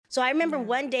So I remember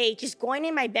one day just going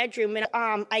in my bedroom and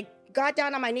I got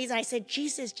down on my knees and I said,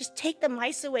 Jesus, just take the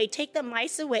mice away, take the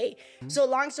mice away. So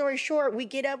long story short, we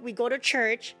get up, we go to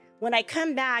church. When I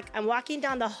come back, I'm walking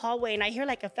down the hallway and I hear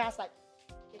like a fast, like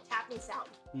a tapping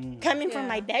sound coming from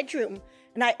my bedroom.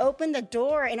 And I open the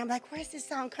door and I'm like, where's this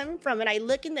sound coming from? And I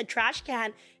look in the trash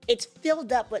can, it's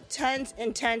filled up with tons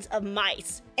and tons of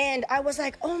mice. And I was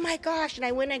like, oh my gosh. And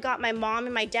I went and got my mom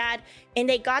and my dad and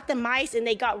they got the mice and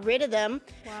they got rid of them.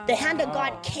 Wow. The hand of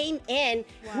God came in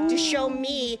to show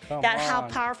me how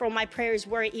powerful my prayers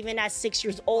were even at 6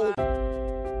 years old.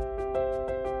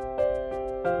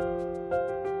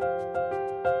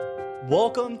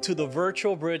 Welcome to the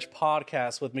Virtual Bridge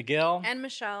Podcast with Miguel and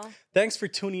Michelle. Thanks for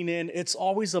tuning in. It's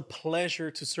always a pleasure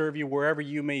to serve you wherever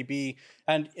you may be.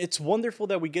 And it's wonderful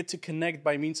that we get to connect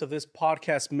by means of this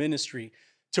podcast ministry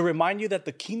to remind you that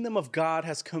the kingdom of God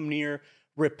has come near.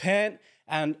 Repent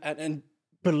and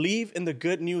believe in the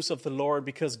good news of the Lord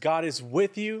because God is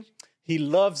with you. He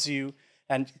loves you,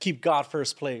 and keep God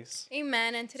first place.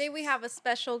 Amen. And today we have a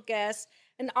special guest,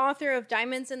 an author of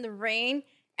Diamonds in the Rain.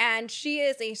 And she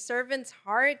is a servant's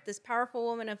heart. This powerful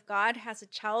woman of God has a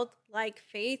childlike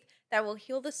faith that will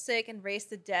heal the sick and raise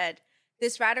the dead.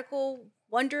 This radical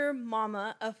wonder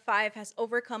mama of 5 has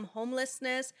overcome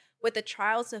homelessness with the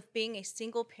trials of being a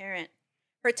single parent.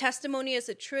 Her testimony is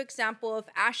a true example of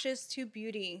ashes to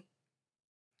beauty.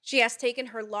 She has taken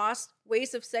her lost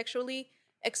ways of sexually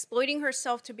exploiting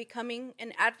herself to becoming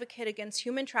an advocate against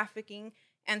human trafficking,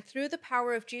 and through the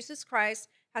power of Jesus Christ,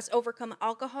 has overcome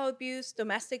alcohol abuse,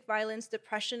 domestic violence,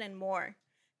 depression, and more.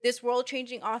 This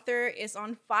world-changing author is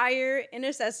on fire,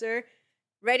 intercessor,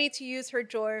 ready to use her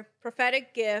joy,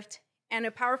 prophetic gift, and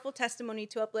a powerful testimony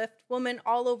to uplift women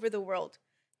all over the world.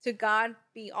 To God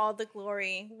be all the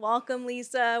glory. Welcome,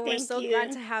 Lisa. We're so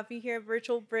glad to have you here at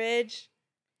Virtual Bridge.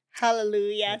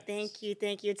 Hallelujah. Thank you.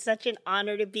 Thank you. It's such an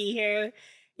honor to be here.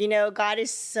 You know, God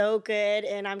is so good,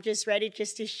 and I'm just ready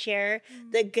just to share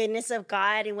the goodness of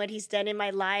God and what he's done in my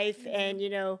life. And,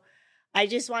 you know, I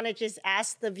just want to just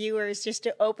ask the viewers just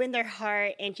to open their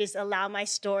heart and just allow my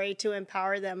story to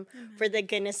empower them for the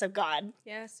goodness of God.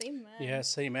 Yes, amen.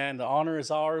 Yes, amen. The honor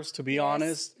is ours, to be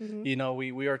honest. You know,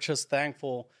 we are just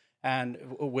thankful and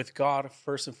with God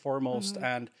first and foremost.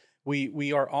 And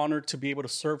we are honored to be able to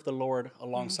serve the Lord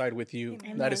alongside with you.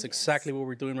 Amen. That is exactly what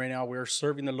we're doing right now. We are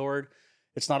serving the Lord.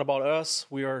 It's not about us.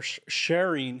 We are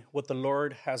sharing what the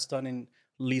Lord has done in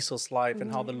Lisa's life and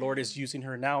how the Lord is using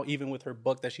her now, even with her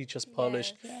book that she just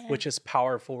published, which is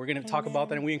powerful. We're going to talk about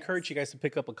that, and we encourage you guys to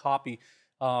pick up a copy.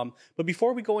 But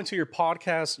before we go into your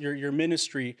podcast, your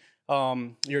ministry,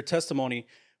 your testimony,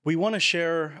 we want to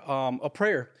share a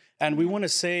prayer. And we want to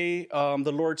say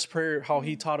the Lord's Prayer, how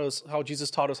he taught us, how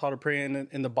Jesus taught us how to pray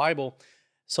in the Bible.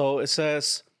 So it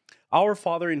says, "Our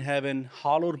Father in heaven,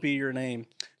 hallowed be your name.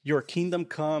 Your kingdom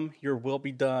come, your will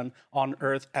be done on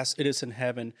earth as it is in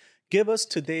heaven. Give us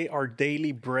today our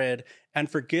daily bread,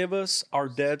 and forgive us our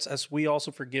debts as we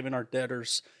also forgiven our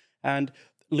debtors. And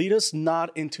lead us not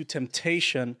into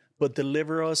temptation, but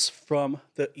deliver us from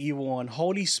the evil one."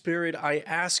 Holy Spirit, I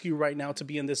ask you right now to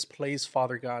be in this place,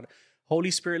 Father God. Holy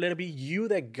Spirit, let it be you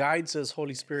that guides us,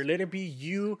 Holy Spirit. Let it be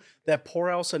you that pour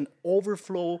out an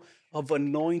overflow of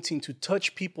anointing to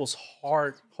touch people's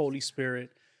heart, Holy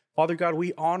Spirit. Father God,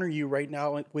 we honor you right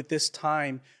now with this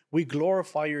time. We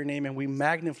glorify your name and we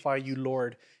magnify you,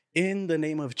 Lord, in the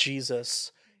name of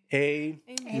Jesus. Amen.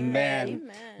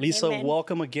 Amen. Lisa,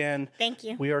 welcome again. Thank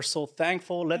you. We are so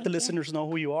thankful. Let the listeners know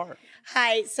who you are.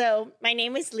 Hi, so my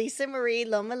name is Lisa Marie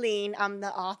Lomelin. I'm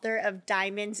the author of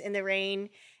Diamonds in the Rain.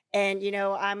 And, you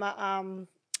know, I'm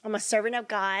a servant of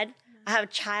God. I have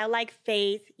childlike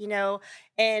faith, you know,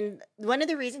 and one of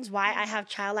the reasons why I have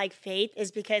childlike faith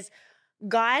is because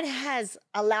God has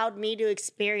allowed me to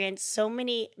experience so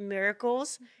many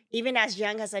miracles, even as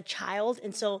young as a child.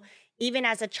 And so even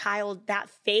as a child, that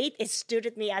faith is stood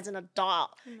with me as an adult,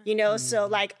 you know? So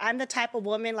like, I'm the type of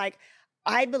woman, like,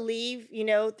 I believe, you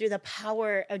know, through the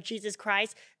power of Jesus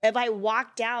Christ, if I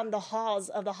walk down the halls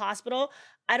of the hospital,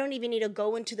 I don't even need to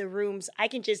go into the rooms. I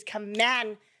can just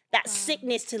command that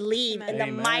sickness to leave in the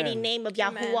mighty name of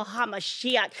Yahuwah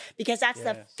HaMashiach, because that's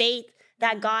the faith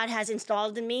that God has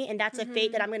installed in me. And that's a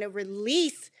faith that I'm going to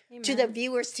release to the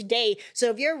viewers today. So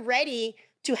if you're ready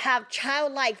to have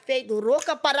childlike faith,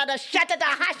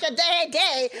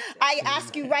 I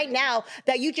ask you right now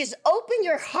that you just open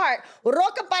your heart,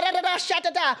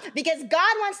 because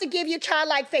God wants to give you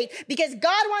childlike faith, because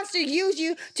God wants to use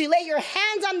you to lay your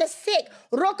hands on the sick.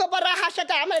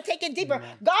 I'm going to take it deeper.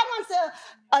 God wants to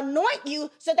anoint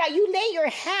you so that you lay your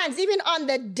hands even on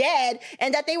the dead,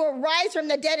 and that they will rise from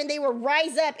the dead and they will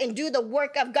rise up and do the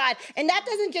work of God. And that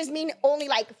doesn't just mean only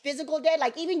like physical dead,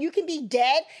 like even you can be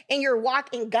dead in your walk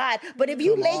in God. But if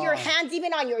you lay your hands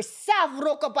even on yourself,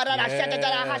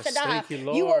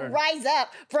 you will rise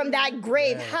up from that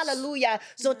grave. Hallelujah.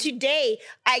 So today,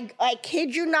 I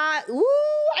kid you not,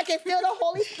 I can feel the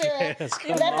Holy Spirit.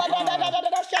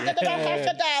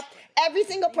 Every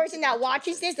single person that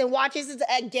watches this and watches this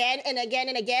again and again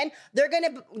and again, they're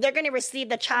gonna receive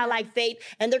the childlike faith,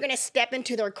 and they're gonna step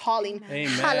into their calling. Amen.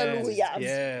 Hallelujah.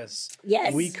 Yes.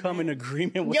 Yes. We come in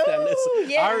agreement with that. Listen,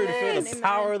 yes. I already feel the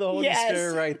power of the Holy Yes.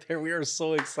 Spirit right there. We are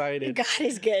so excited. God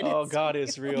is good. Oh, God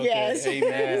is real Yes. good.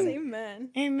 Amen. Amen.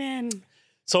 Amen.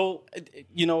 So,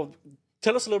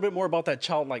 tell us a little bit more about that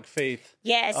childlike faith.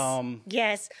 Yes.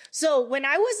 Yes. So when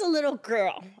I was a little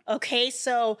girl, okay,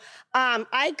 so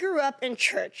I grew up in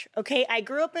church, okay? I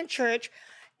grew up in church.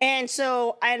 And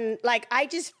so, I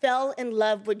just fell in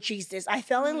love with Jesus. I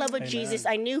fell in love with Amen. Jesus.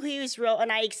 I knew he was real,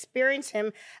 and I experienced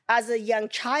him as a young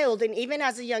child. And even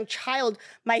as a young child,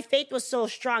 my faith was so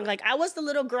strong. Like, I was the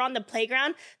little girl on the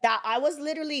playground that I was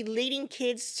literally leading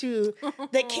kids to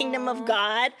the kingdom of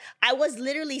God. I was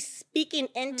literally speaking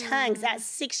in tongues at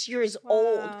 6 years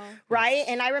old, right?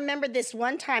 And I remember this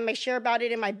one time, I share about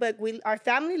it in my book. Our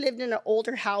family lived in an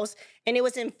older house, and it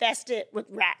was infested with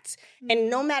rats. And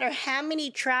no matter how many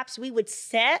traps we would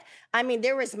set, I mean,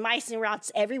 there was mice and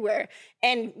rats everywhere.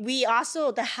 And we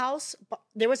also, the house,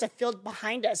 there was a field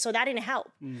behind us, so that didn't help.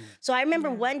 So I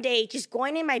remember one day just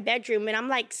going in my bedroom, and I'm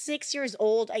like 6 years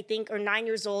old, I think, or 9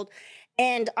 years old.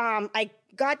 And I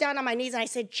got down on my knees and I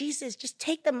said, Jesus, just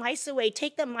take the mice away,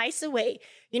 take the mice away.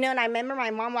 And I remember my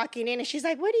mom walking in and she's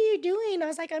like, what are you doing? I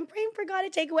was like, I'm praying for God to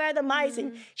take away the mice.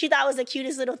 And she thought it was the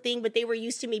cutest little thing, but they were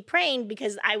used to me praying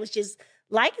because I was just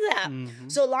like that.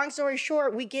 So long story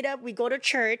short, we get up, we go to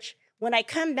church. When I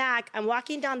come back, I'm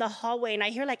walking down the hallway and I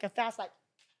hear like a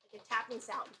tapping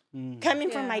sound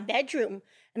coming from my bedroom.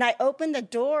 And I open the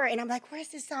door and I'm like, where's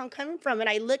this sound coming from? And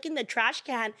I look in the trash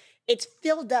can. It's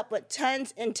filled up with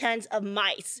tons and tons of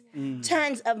mice,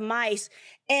 tons of mice.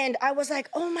 And I was like,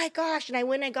 oh my gosh. And I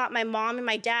went and got my mom and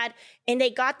my dad, and they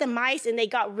got the mice and they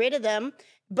got rid of them.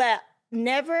 But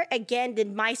never again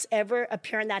did mice ever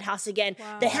appear in that house again.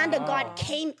 Wow. The hand of God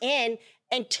came in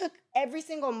and took every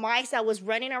single mice that was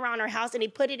running around our house, and he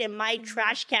put it in my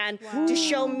trash can to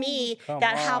show me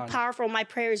how powerful my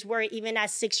prayers were even at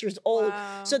 6 years old.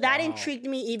 Wow. So that intrigued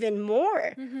me even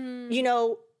more,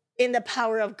 in the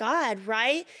power of God,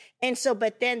 right? And so,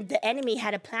 but then the enemy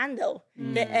had a plan though.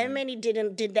 The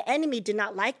enemy did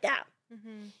not like that,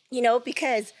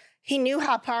 because he knew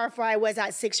how powerful I was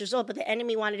at 6 years old, but the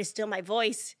enemy wanted to steal my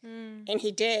voice, and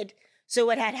he did. So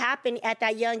what had happened at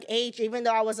that young age, even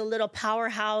though I was a little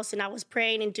powerhouse and I was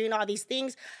praying and doing all these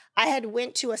things, I had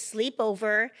went to a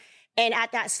sleepover. And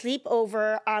at that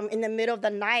sleepover, in the middle of the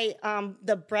night,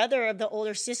 the brother of the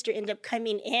older sister ended up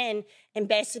coming in and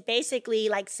basically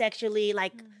like sexually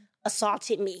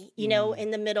assaulted me,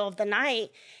 in the middle of the night.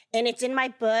 And it's in my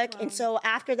book. Wow. And so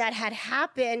after that had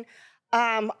happened,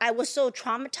 I was so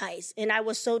traumatized and I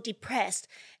was so depressed.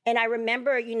 And I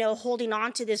remember, holding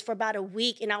on to this for about a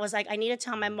week. And I was like, I need to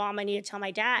tell my mom, I need to tell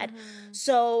my dad.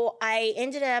 So I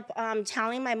ended up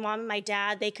telling my mom and my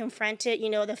dad. They confronted,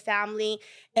 the family,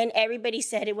 and everybody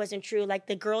said it wasn't true. Like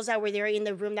the girls that were there in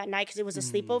the room that night, because it was a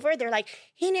sleepover, they're like,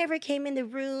 he never came in the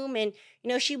room. And,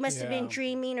 she must have been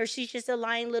dreaming, or she's just a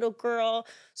lying little girl.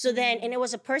 So then, and it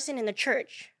was a person in the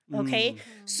church. Okay.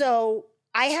 So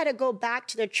I had to go back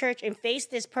to the church and face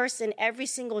this person every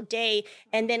single day.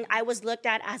 And then I was looked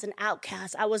at as an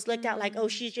outcast. I was looked at like, oh,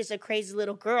 she's just a crazy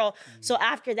little girl. So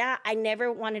after that, I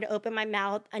never wanted to open my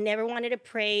mouth. I never wanted to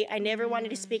pray. I never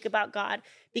wanted to speak about God,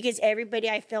 because everybody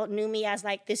I felt knew me as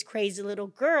like this crazy little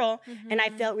girl, and I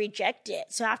felt rejected.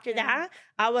 So after that,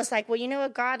 I was like, well, you know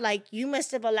what, God, like you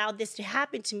must have allowed this to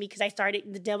happen to me, because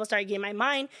the devil started getting in my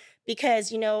mind,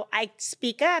 because, I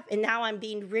speak up and now I'm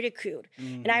being ridiculed.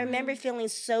 And I remember feeling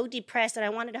so depressed that I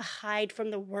wanted to hide from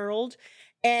the world,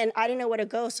 and I didn't know where to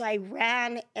go. So I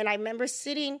ran, and I remember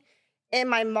sitting in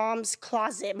my mom's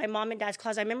closet, my mom and dad's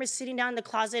closet. I remember sitting down in the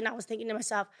closet, and I was thinking to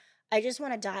myself, I just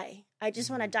want to die. I just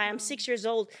want to die. I'm 6 years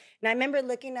old. And I remember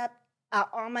looking up at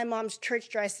all my mom's church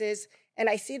dresses, and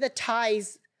I see the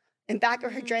ties in back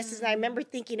of her dresses. And I remember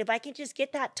thinking, if I can just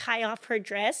get that tie off her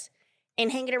dress,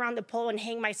 and hang it around the pole and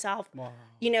hang myself, Wow.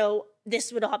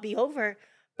 this would all be over.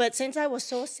 But since I was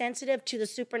so sensitive to the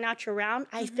supernatural realm,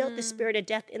 I felt the spirit of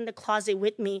death in the closet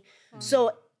with me.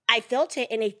 So I felt it,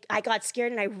 and I got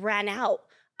scared and I ran out.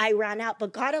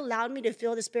 But God allowed me to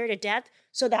feel the spirit of death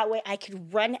so that way I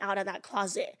could run out of that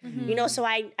closet. So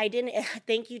I didn't,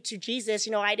 thank you to Jesus,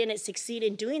 I didn't succeed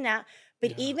in doing that.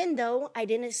 But even though I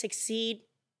didn't succeed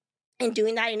in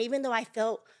doing that, and even though I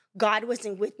felt God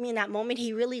wasn't with me in that moment,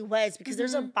 he really was, because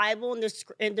there's a Bible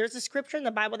and there's a scripture in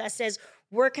the Bible that says,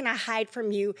 where can I hide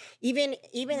from you? Even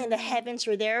in the heavens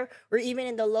you're there, or even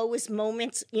in the lowest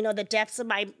moments, the depths of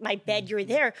my bed, you're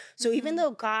there. So even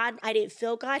though I didn't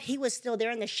feel God, he was still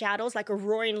there in the shadows like a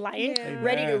roaring lion,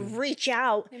 ready to reach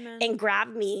out and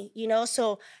grab me,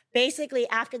 So basically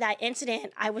after that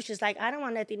incident, I was just like, I don't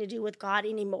want nothing to do with God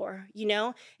anymore,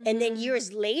 And then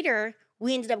years later,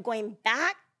 we ended up going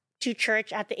back to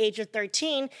church at the age of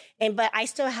 13, but I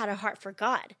still had a heart for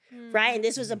God, right? And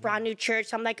this was a brand new church.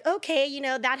 So I'm like, okay,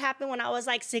 that happened when I was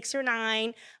like 6 or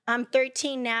 9. I'm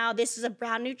 13 now. This is a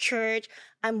brand new church.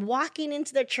 I'm walking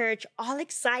into the church all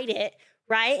excited,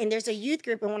 right? And there's a youth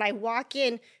group. And when I walk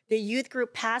in, the youth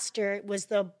group pastor was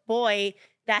the boy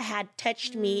that had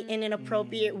touched me in an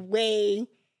inappropriate way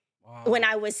when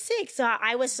I was 6. So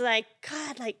I was like,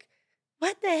 God, like,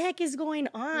 what the heck is going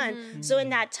on? So in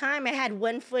that time, I had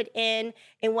 1 foot in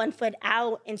and 1 foot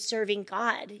out in serving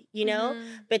God,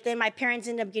 But then my parents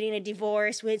ended up getting a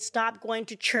divorce. We had stopped going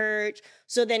to church.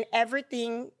 So then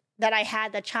everything that I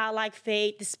had, the childlike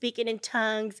faith, the speaking in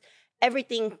tongues,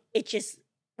 everything, it just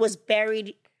was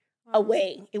buried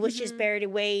away. It was just buried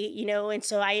away, And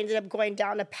so I ended up going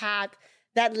down a path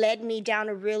that led me down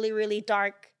a really, really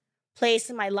dark place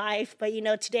in my life. But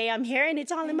today I'm here and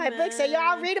it's all in my book, so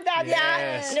y'all read about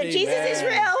that. Jesus is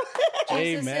real.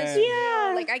 Amen.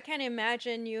 Yeah, like I can't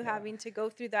imagine you having to go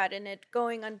through that and it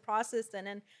going unprocessed, and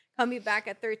then coming back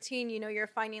at 13, you're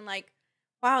finding like,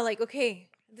 wow, like, okay,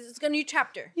 this is a new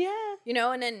chapter.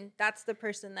 And then that's the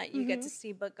person that you get to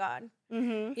see, but God.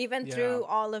 Even through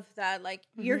all of that, like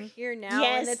you're here now,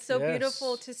 and it's so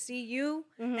beautiful to see you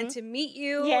and to meet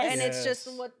you, and it's just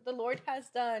what the Lord has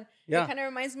done. It kind of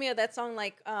reminds me of that song,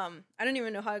 like I don't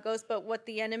even know how it goes, but what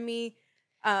the enemy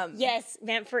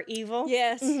meant for evil.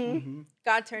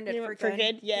 God turned it for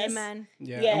good. Yes. Amen.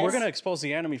 And we're gonna expose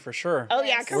the enemy for sure. Oh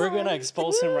yeah, we're gonna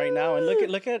expose him right now. And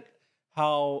look at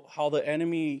how the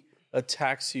enemy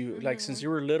attacks you, like since you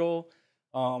were little,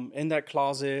 in that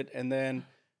closet, and then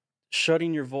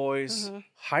shutting your voice,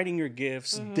 hiding your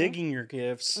gifts, digging your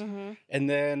gifts, and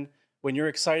then when you're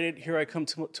excited, here I come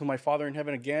to my Father in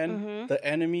heaven again. The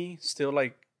enemy still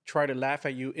like try to laugh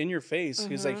at you in your face.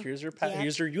 He's like, here's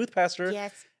your youth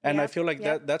pastor. And I feel like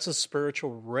that's a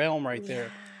spiritual realm right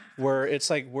there, where it's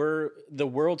like the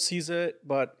world sees it,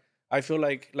 but I feel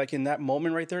like in that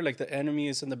moment right there, like the enemy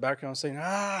is in the background saying,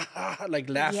 like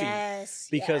laughing,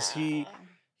 because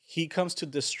he comes to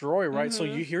destroy, right? So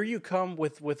you come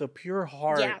with a pure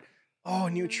heart. Oh,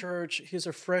 new church, here's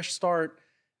a fresh start.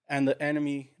 And the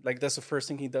enemy, like that's the first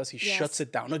thing he does. He shuts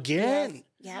it down again.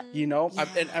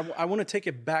 I want to take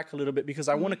it back a little bit, because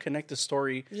I want to connect the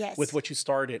story with what you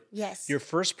started. Your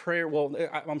first prayer, well,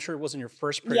 I'm sure it wasn't your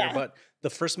first prayer, but the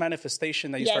first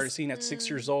manifestation that you started seeing at 6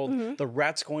 years old, the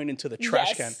rats going into the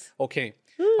trash can. Okay,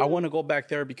 I want to go back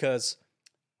there, because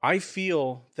I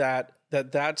feel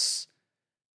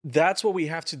that's what we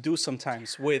have to do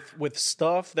sometimes with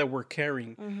stuff that we're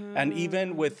carrying. And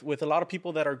even with a lot of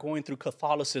people that are going through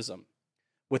Catholicism,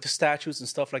 with the statues and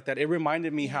stuff like that. It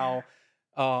reminded me how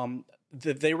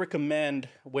they recommend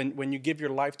when you give your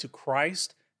life to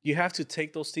Christ, you have to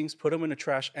take those things, put them in the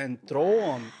trash, and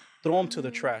throw them to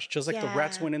the trash, just like the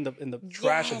rats went in the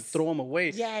trash and throw them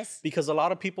away. Because a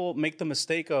lot of people make the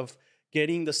mistake of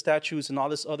getting the statues and all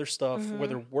this other stuff where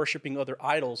they're worshiping other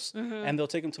idols, and they'll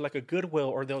take them to like a Goodwill,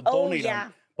 or they'll donate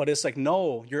them. But it's like,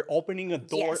 no, you're opening a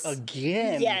door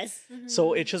again.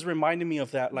 So it just reminded me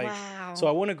of that. Like, so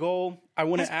I want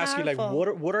to ask you, like,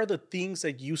 what are the things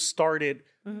that you started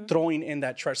throwing in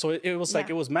that trash? So it was like,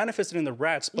 it was manifested in the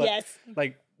rats, but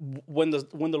like when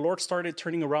the Lord started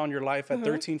turning around your life at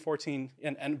 13, 14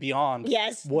 and beyond,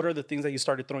 what are the things that you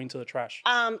started throwing to the trash?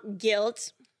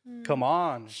 Guilt. Come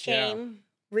on. Shame,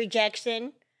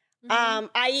 rejection.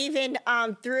 I even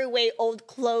threw away old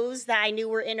clothes that I knew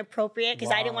were inappropriate,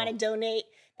 because I didn't want to donate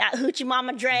that hoochie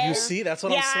mama dress. You see, that's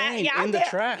what I'm saying. In the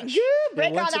trash. You It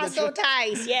break went all to that the soul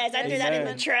ties. Yes, I threw that in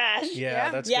the Amen. trash.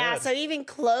 Yeah, that's Yeah, good. so even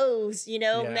clothes, you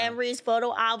know, Yeah. memories,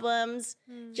 photo albums,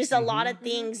 just a lot of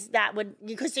things that would,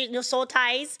 because there's no soul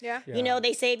ties. Yeah. You know,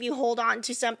 they say if you hold on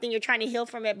to something, you're trying to heal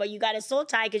from it, but you got a soul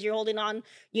tie because you're holding on,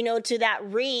 you know, to that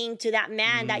ring, to that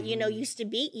man that, you know, used to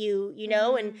beat you, you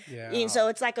know, Yeah. and so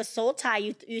it's like a soul tie.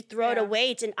 You throw it Yeah.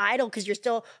 away. It's an idol because you're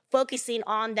still focusing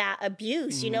on that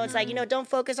abuse. You know, it's like, you know, don't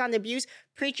focus on the abuse.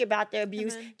 Preach about the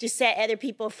abuse. Amen. Just set other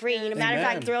people free. You know, matter of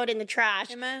fact, Amen. throw it in the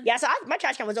trash. Amen. Yeah, so my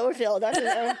trash can was overfilled. I had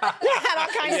all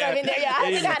kinds of stuff in there. Yeah,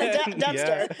 I think I had a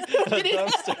dumpster. Yeah. A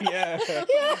dumpster, yeah.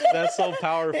 That's so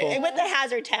powerful. And with the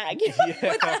hazard tag.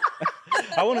 Yeah.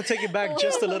 I want to take it back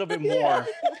just a little bit more.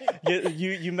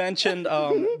 You mentioned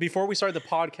before we started the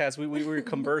podcast, we were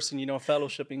conversing, you know,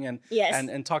 fellowshipping and, Yes.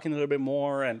 and talking a little bit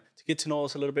more and to get to know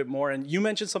us a little bit more. And you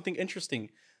mentioned something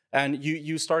interesting. And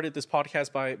you started this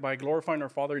podcast by glorifying our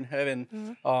Father in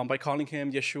heaven, by calling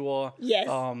him Yeshua. Yes.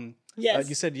 Yes.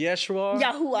 You said Yeshua.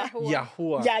 Yahuwah.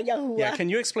 Yahuwah. Yeah, Yahuwah. Yeah. Can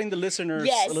you explain the listeners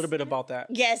Yes. a little bit about that?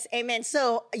 Yes, amen.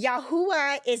 So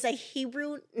Yahuwah is a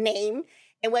Hebrew name.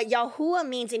 And what Yahuwah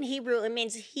means in Hebrew, it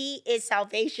means he is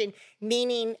salvation,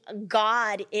 meaning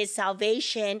God is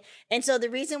salvation. And so the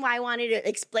reason why I wanted to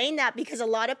explain that, because a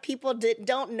lot of people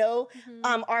don't know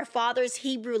our Father's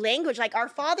Hebrew language. Like our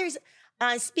Father's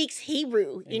speaks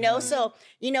Hebrew, you know? So,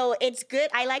 you know, it's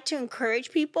good. I like to encourage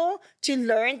people to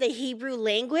learn the Hebrew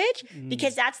language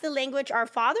because that's the language our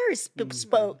fathers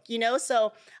spoke, you know?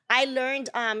 So I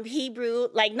learned Hebrew,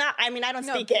 like I don't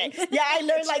speak it. Yeah, I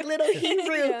learned like little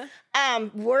Hebrew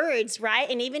words, right?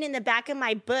 And even in the back of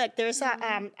my book, there's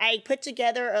I put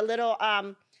together a little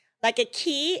like a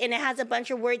key, and it has a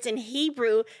bunch of words in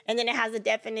Hebrew, and then it has a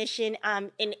definition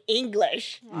in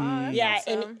English. Yeah,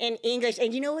 awesome. in English.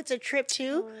 And you know what's a trip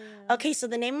too? Okay, so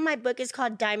the name of my book is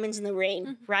called Diamonds in the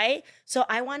Rain, right? So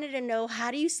I wanted to know,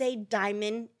 how do you say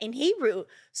diamond in Hebrew?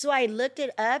 So I looked it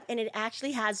up, and it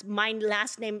actually has my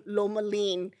last name,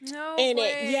 Lomalin, No in way.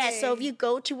 it. Yeah, so if you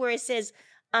go to where it says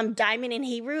diamond in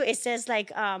Hebrew, it says like,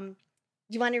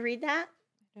 you want to read that?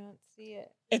 I don't see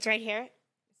it. It's right here.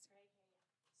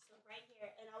 So right here.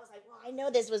 And I was like, well, I know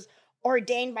this was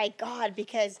ordained by God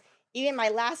because even my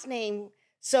last name,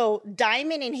 so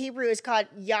diamond in Hebrew is called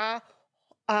Yaholim.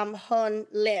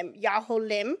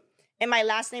 And my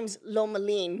last name's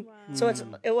Lomalin. Wow. So it's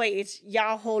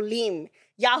Yaholim.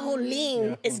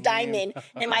 Yaholim is Yaholim. diamond,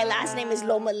 and my last name is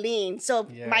Lomalin. So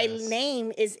my Yes.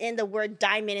 name is in the word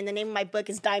diamond, and the name of my book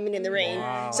is Diamond in the Rain.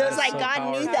 Wow, So it's that's like so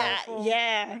God knew powerful. that. Powerful.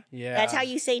 Yeah. Yeah. That's how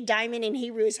you say diamond in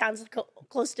Hebrew. It sounds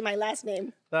close to my last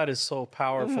name. That is so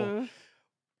powerful.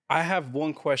 I have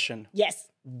one question. Yes.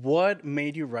 What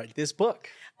made you write this book?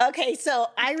 Okay, so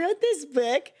I wrote this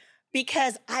book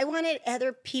because I wanted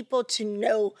other people to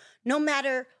know, no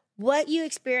matter what you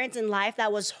experience in life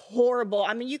that was horrible.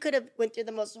 I mean, you could have went through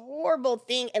the most horrible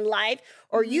thing in life,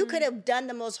 or you could have done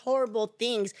the most horrible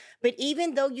things. But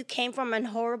even though you came from a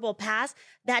horrible past,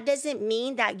 that doesn't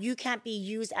mean that you can't be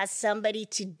used as somebody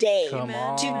today. Come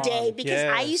on. Today, because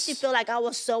I used to Yes. feel like I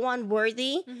was so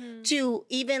unworthy to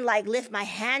even like lift my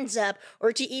hands up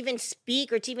or to even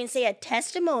speak or to even say a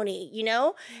testimony, you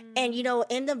know? And, you know,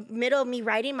 in the middle of me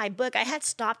writing my book, I had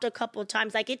stopped a couple of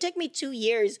times. Like it took me 2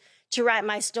 years to write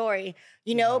my story,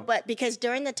 you know, but because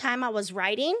during the time I was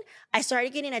writing, I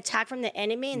started getting attacked from the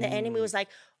enemy, and the enemy was like,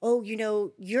 oh, you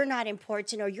know, you're not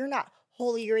important, or you're not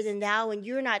holier than thou, and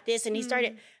you're not this. And he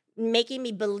started making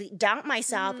me doubt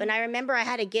myself. And I remember I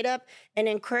had to get up and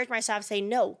encourage myself, say,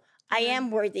 no, I am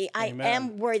worthy. I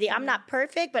am worthy. I'm not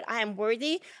perfect, but I am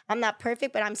worthy. I'm not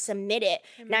perfect, but I'm submitted.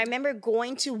 And I remember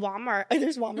going to Walmart.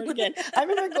 There's Walmart again. I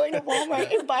remember going to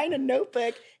Walmart and buying a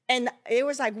notebook, and it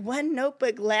was like one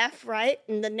notebook left, right?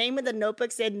 And the name of the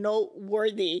notebook said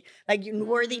noteworthy, like you're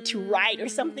worthy to write or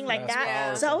something like That's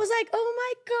that. So I was like, oh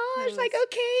my gosh, like,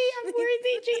 okay, I'm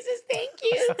worthy, Jesus, thank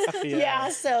you. Yeah,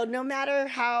 so no matter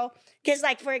how, because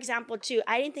like, for example, too,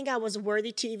 I didn't think I was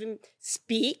worthy to even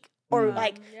speak or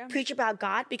like preach about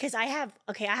God, because I have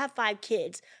 5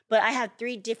 kids, but I have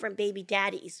 3 different baby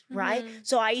daddies, right?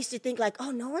 So I used to think like,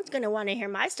 oh, no one's going to want to hear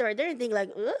my story. They're going to think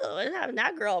like, oh, what's happening to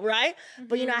that girl, right?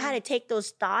 But, you know, I had to take those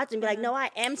thoughts and be like, no,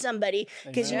 I am somebody.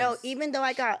 Because, you know, even though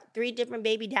I got 3 different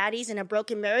baby daddies and a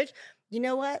broken marriage, you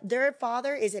know what? Their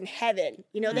father is in heaven.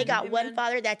 You know, they got one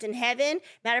father that's in heaven.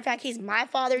 Matter of fact, he's my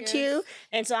father too.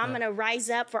 And so I'm going to rise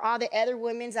up for all the other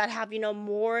women that have, you know,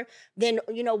 more than,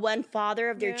 you know, one father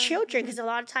of their children. Because a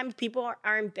lot of times people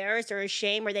are embarrassed or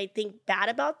ashamed, or they think bad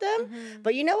about them.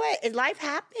 But you know what? Life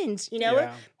happens, you know?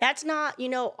 That's not, you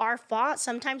know, our fault.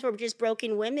 Sometimes we're just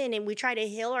broken women and we try to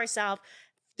heal ourselves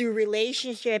through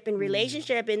relationship and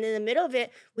relationship. And in the middle of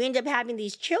it, we end up having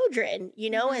these children, you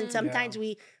know, and sometimes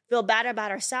we feel bad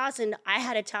about ourselves. And I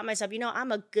had to tell myself, you know,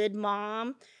 I'm a good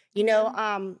mom, you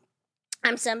know,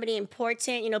 I'm somebody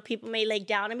important. You know, people may lay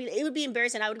down on me. It would be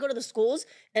embarrassing. I would go to the schools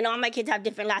and all my kids have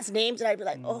different last names. And I'd be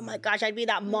like, oh my gosh, I'd be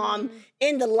that mom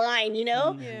in the line, you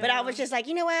know? But I was just like,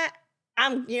 you know what?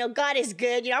 You know, God is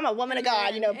good. You know, I'm a woman of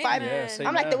God. You know,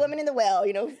 I'm like the woman in the well.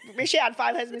 You know, she had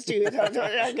 5 husbands too. So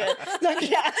that's good.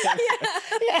 Like,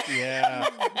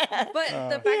 But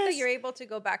the fact that you're able to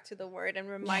go back to the Word and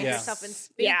remind yourself and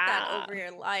speak that over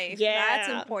your life, that's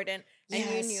important. And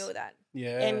you knew that.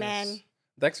 Yes. Amen.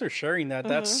 Thanks for sharing that.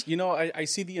 That's, you know, I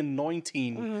see the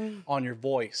anointing on your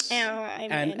voice.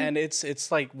 And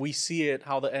it's like we see it,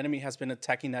 how the enemy has been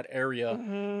attacking that area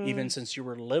even since you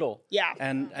were little. Yeah.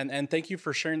 And thank you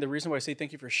for sharing. The reason why I say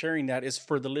thank you for sharing that is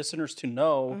for the listeners to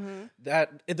know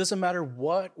that it doesn't matter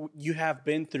what you have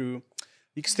been through,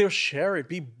 you can still share it.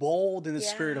 Be bold in the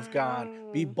Spirit of God.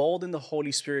 Be bold in the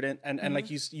Holy Spirit. And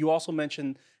like you also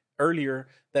mentioned earlier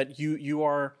that you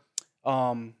are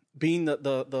being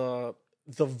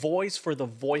the voice for the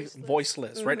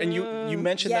voiceless, right? And you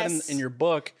mentioned that in your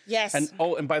book. Yes.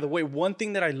 And by the way, one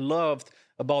thing that I loved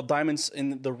about Diamonds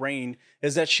in the Rain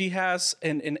is that she has,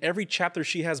 in every chapter,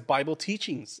 she has Bible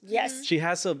teachings. Yes. She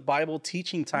has a Bible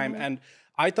teaching time. And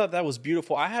I thought that was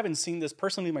beautiful. I haven't seen this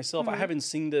personally myself. I haven't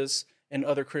seen this in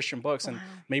other Christian books. And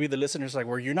maybe the listeners are like,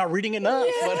 well, you're not reading enough.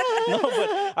 But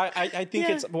I think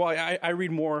it's, well, I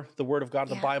read more the Word of God,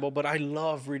 the Bible, but I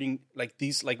love reading like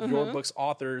these, like your book's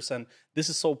authors. And this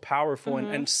is so powerful.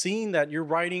 And seeing that you're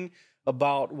writing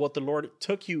about what the Lord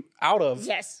took you out of,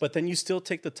 but then you still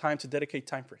take the time to dedicate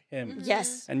time for Him.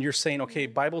 Yes. And you're saying, okay,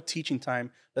 Bible teaching time,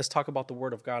 let's talk about the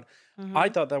Word of God. I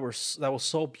thought that was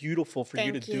so beautiful for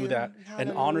you to do that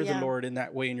and honor the Lord in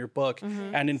that way in your book.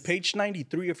 And in page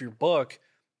 93 of your book,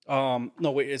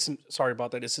 sorry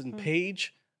about that. It's in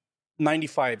page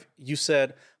 95. You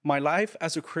said, my life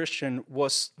as a Christian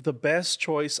was the best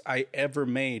choice I ever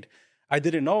made. I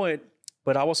didn't know it,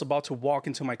 but I was about to walk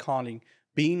into my calling,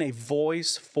 being a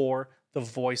voice for the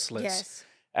voiceless. Yes.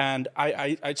 And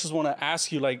I just want to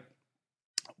ask you, like,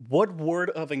 what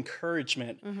word of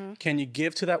encouragement can you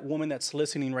give to that woman that's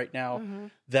listening right now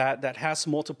that has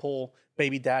multiple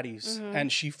baby daddies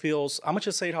and she feels, I'm going to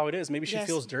just say it how it is. Maybe she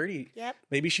feels dirty. Yep.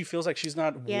 Maybe she feels like she's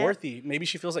not worthy. Maybe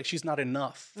she feels like she's not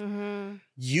enough.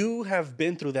 You have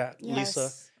been through that,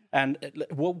 Lisa. And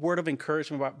what word of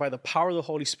encouragement by the power of the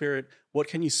Holy Spirit, what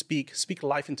can you speak? Speak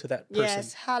life into that person.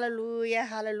 Yes. Hallelujah,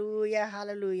 hallelujah,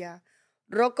 hallelujah.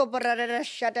 Holy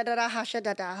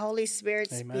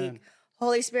Spirit, speak.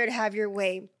 Holy Spirit, have your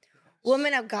way.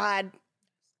 Woman of God,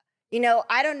 you know,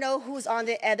 I don't know who's on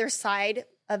the other side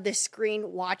of the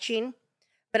screen watching,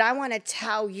 but I want to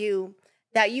tell you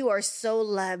that you are so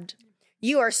loved.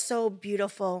 You are so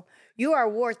beautiful. You are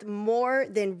worth more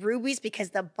than rubies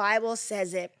because the Bible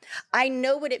says it. I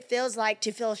know what it feels like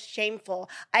to feel shameful.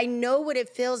 I know what it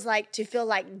feels like to feel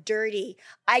like dirty.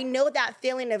 I know that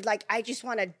feeling of like, I just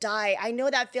want to die. I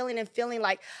know that feeling of feeling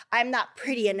like I'm not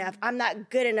pretty enough. I'm not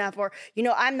good enough, or, you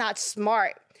know, I'm not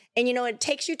smart. And, you know, it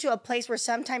takes you to a place where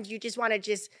sometimes you just want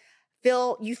to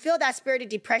feel that spirit of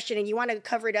depression and you want to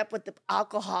cover it up with the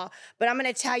alcohol. But I'm going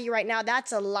to tell you right now,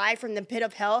 that's a lie from the pit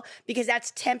of hell, because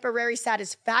that's temporary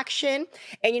satisfaction.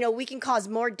 And, you know, we can cause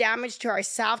more damage to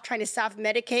ourselves trying to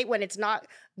self-medicate when it's not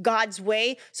God's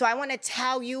way. So I want to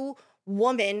tell you,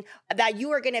 woman, that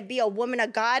you are going to be a woman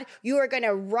of God. You are going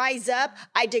to rise up.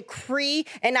 I decree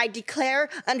and I declare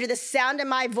under the sound of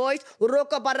my voice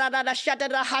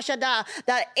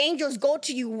that angels go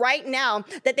to you right now,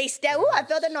 that they stand. Oh, I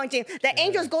feel the anointing. The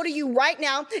angels go to you right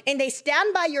now and they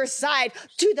stand by your side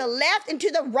to the left and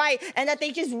to the right, and that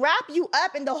they just wrap you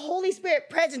up in the Holy Spirit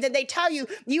presence, and they tell you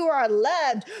you are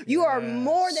loved. You are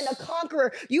more than a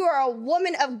conqueror. You are a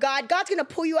woman of God. God's going to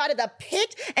pull you out of the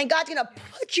pit and God's going to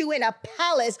put you in a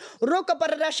palace.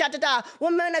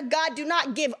 Woman of God, do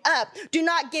not give up. Do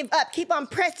not give up. Keep on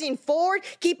pressing forward.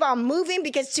 Keep on moving,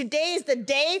 because today is the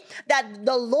day that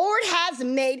the Lord has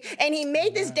made, and He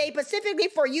made this day specifically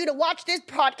for you to watch this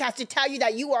podcast, to tell you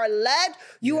that you are loved,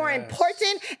 you are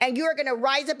important, and you are going to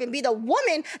rise up and be the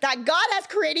woman that God has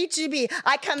created you to be.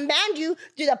 I command you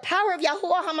through the power of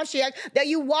Yahuwah HaMashiach that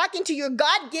you walk into your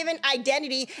God-given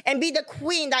identity and be the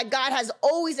queen that God has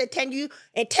always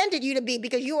intended you to be,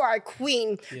 because you are a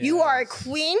queen. Yes. You are a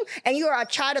queen, and you are a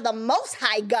child of the Most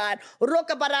High God.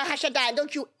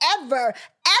 Don't you ever,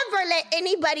 ever let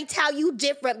anybody tell you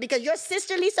different, because your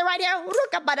sister Lisa right here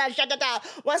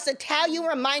wants to tell you,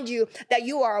 remind you that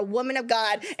you are a woman of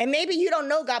God. And maybe you don't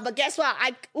know God, but guess what?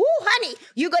 Honey,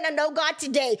 you're going to know God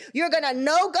today. You're going to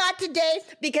know God today,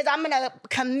 because I'm going to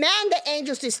command the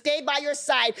angels to stay by your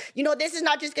side. You know, this is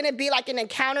not just going to be like an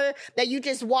encounter that you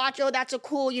just watch. Oh, that's a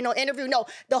cool, interview. No,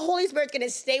 the Holy Spirit's going to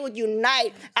stay with you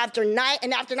night after night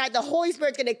and after night. The Holy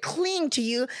Spirit's going to cling to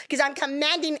you, because I'm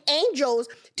commanding angels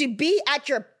to be at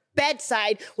your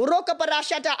bedside.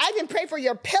 I even pray for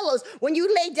your pillows. When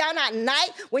you lay down at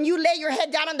night, when you lay your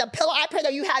head down on the pillow, I pray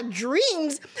that you have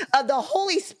dreams of the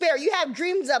Holy Spirit. You have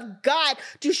dreams of God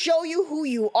to show you who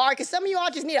you are, because some of you all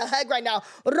just need a hug right now.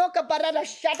 I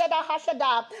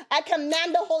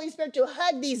command the Holy Spirit to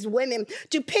hug these women,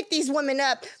 to pick these women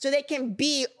up so they can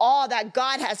be all that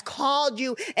God has called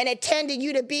you and intended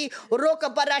you to be. I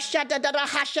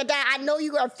know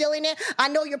you are feeling it. I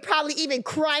know you're probably even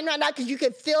crying right now, because you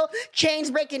can feel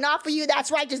chains breaking off of you. That's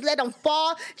right. Just let them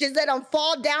fall. Just let them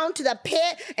fall down to the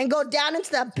pit and go down into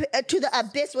the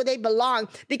abyss where they belong,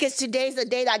 because today's the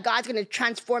day that God's going to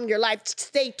transform your life.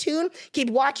 Stay tuned. Keep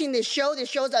watching this show. This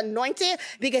show's anointed,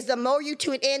 because the more you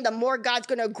tune in, the more God's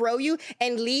going to grow you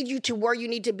and lead you to where you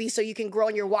need to be so you can grow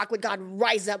in your walk with God.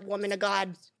 Rise up, woman of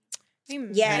God.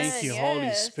 Amen. Yes. Thank you,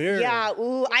 Holy Spirit. Yeah.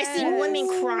 Ooh, I see women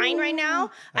crying right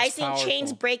now. I That's see powerful.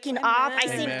 chains breaking off. I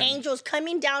see Amen. angels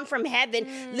coming down from heaven,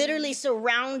 literally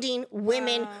surrounding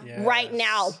women Yes. right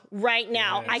now. Right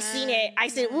now. Yes. I seen it. I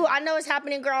said, ooh, I know it's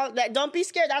happening, girl. Don't be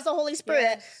scared. That's the Holy Spirit.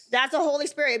 Yes. That's the Holy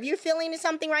Spirit. If you're feeling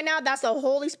something right now, that's the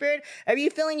Holy Spirit. If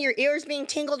you're feeling your ears being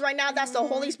tingled right now, that's the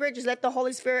Holy Spirit. Just let the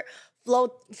Holy Spirit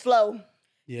flow.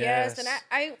 Yes, and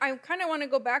I kind of want to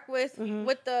go back with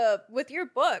your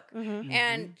book,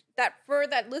 and that for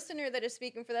that listener that is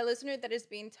speaking, for that listener that is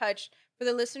being touched, for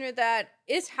the listener that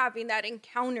is having that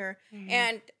encounter,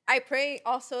 and I pray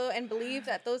also and believe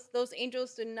that those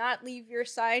angels do not leave your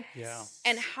side. Yeah.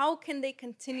 And how can they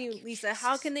continue, Lisa?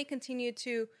 How can they continue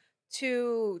to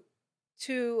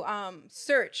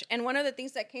search? And one of the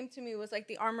things that came to me was like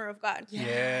the armor of God.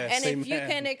 Yes. And if you Amen.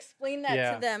 can explain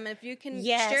that to them, if you can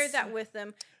share that with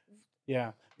them.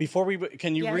 Yeah. Before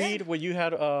can you Yes. read what you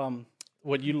had,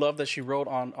 what you love that she wrote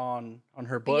on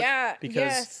her book? Yeah.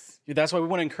 Because that's why we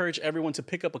want to encourage everyone to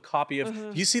pick up a copy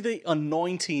of. You see the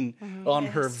anointing on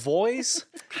her voice.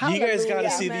 You guys got to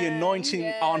see the anointing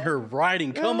on her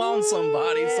writing. Come on,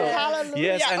 somebody. So Hallelujah.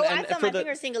 yes, I felt my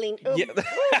fingers tingling. Ooh,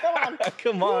 come on.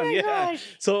 come on, my yeah.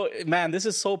 gosh. So, man, this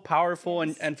is so powerful.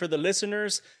 And for the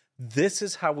listeners, this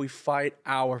is how we fight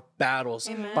our battles,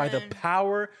 by the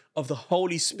power of the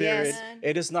Holy Spirit. Yes.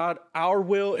 It is not our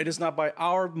will. It is not by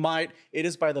our might. It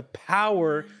is by the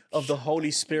power of the Holy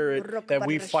Spirit that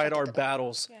we fight our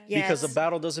battles, because the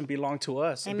battle doesn't belong to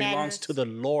us. It belongs to the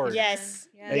Lord. Yes.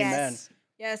 Yes. Amen.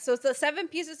 Yeah, so it's the 7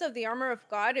 pieces of the armor of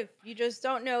God, if you just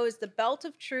don't know, is the belt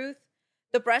of truth,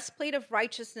 the breastplate of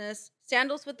righteousness,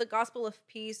 sandals with the gospel of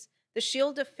peace, the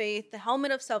shield of faith, the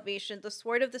helmet of salvation, the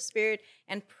sword of the Spirit,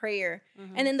 and prayer.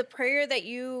 And then the prayer that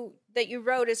you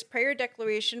wrote is prayer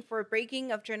declaration for a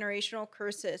breaking of generational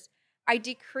curses. I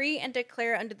decree and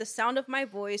declare under the sound of my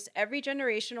voice, every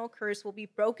generational curse will be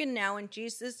broken now in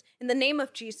the name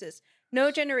of Jesus. No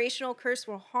generational curse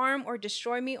will harm or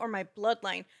destroy me or my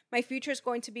bloodline. My future is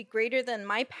going to be greater than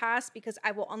my past, because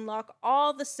I will unlock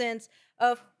all the sins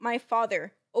of my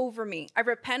father over me. I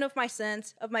repent of my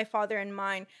sins, of my father and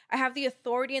mine. I have the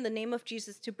authority in the name of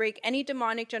Jesus to break any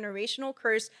demonic generational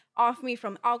curse off me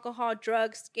from alcohol,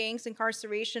 drugs, gangs,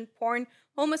 incarceration, porn,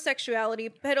 homosexuality,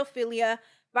 pedophilia,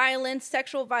 violence,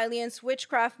 sexual violence,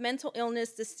 witchcraft, mental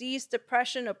illness, disease,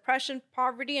 depression, oppression,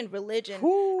 poverty, and religion.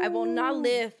 I will not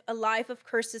live a life of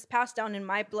curses passed down in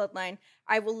my bloodline.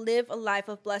 I will live a life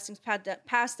of blessings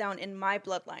passed down in my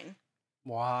bloodline.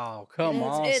 Wow. Come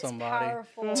on, It's somebody.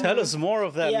 powerful. Tell us more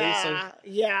of that, Lisa.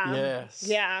 Yeah. Yes.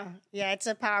 Yeah. It's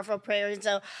a powerful prayer. And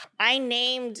so I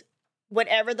named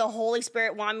whatever the Holy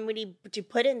Spirit wanted me to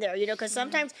put in there, because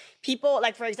sometimes people,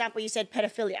 like, for example, you said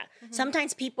pedophilia.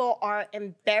 Sometimes people are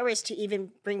embarrassed to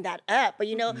even bring that up. But,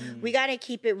 we got to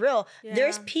keep it real. Yeah.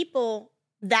 There's people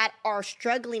that are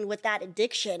struggling with that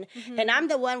addiction. And I'm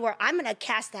the one where I'm going to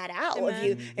cast that out of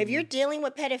you. If you're dealing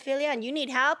with pedophilia and you need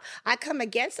help, I come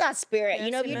against that spirit.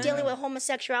 Yes, if you're dealing with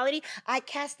homosexuality, I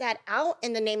cast that out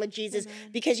in the name of Jesus,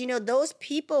 because, those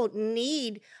people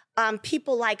need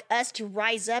people like us to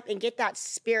rise up and get that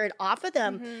spirit off of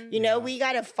them. You know, we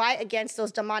got to fight against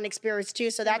those demonic spirits too.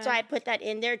 So that's why I put that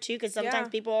in there too, because sometimes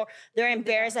people, they're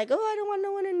embarrassed, like, oh, I don't want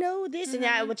no one to know this and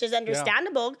that, which is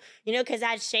understandable, you know, because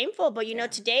that's shameful. But, you know,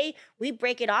 today we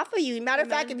break it off of you. Matter of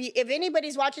fact, if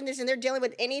anybody's watching this and they're dealing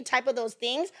with any type of those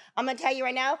things, I'm going to tell you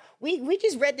right now, we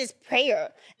just read this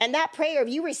prayer. And that prayer, if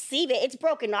you receive it, it's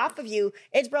broken off of you.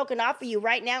 It's broken off of you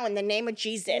right now in the name of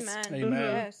Jesus. Amen.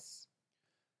 Yes.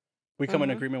 We come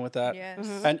in agreement with that. Yes.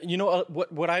 And you know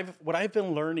what I've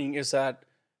been learning is that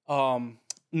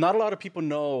not a lot of people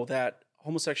know that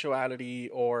homosexuality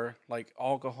or like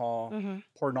alcohol,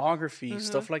 pornography,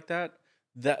 stuff like that,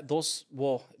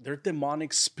 they're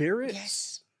demonic spirits.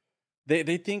 Yes.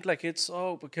 They think like it's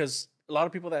because a lot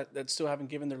of people that still haven't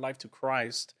given their life to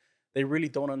Christ, they really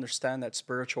don't understand that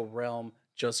spiritual realm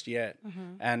just yet.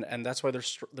 And that's why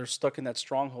they're stuck in that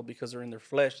stronghold, because they're in their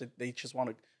flesh. They just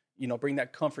want to, you know, bring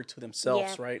that comfort to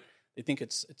themselves, right? They think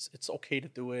it's okay to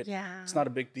do it. Yeah. It's not a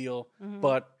big deal.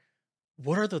 But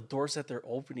what are the doors that they're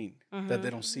opening that they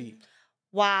don't see?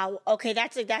 Wow. Okay,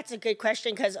 that's a good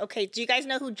question, because, okay, do you guys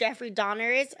know who Jeffrey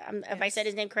Donner is? If I said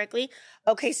his name correctly.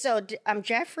 Okay, so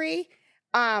Jeffrey,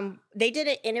 they did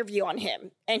an interview on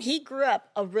him, and he grew up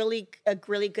a really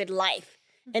good life.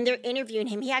 And they're interviewing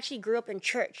him. He actually grew up in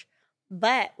church.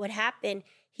 But what happened,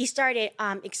 he started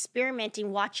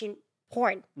experimenting, watching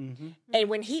porn. And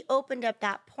when he opened up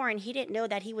that porn, he didn't know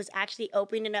that he was actually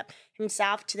opening up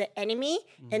himself to the enemy,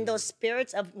 and those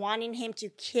spirits of wanting him to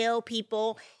kill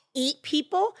people, eat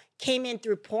people, came in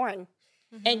through porn.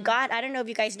 And God, I don't know if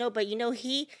you guys know, but you know,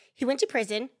 he went to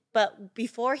prison, but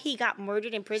before he got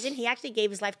murdered in prison, he actually gave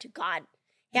his life to God.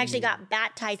 He actually got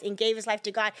baptized and gave his life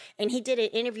to God. And he did an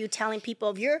interview telling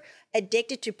people, if you're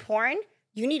addicted to porn,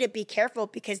 you need to be careful,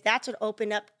 because that's what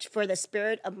opened up for the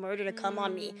spirit of murder to come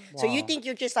on me. So you think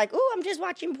you're just like, oh, I'm just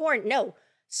watching porn. No,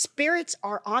 spirits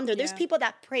are on there. There's people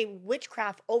that pray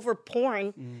witchcraft over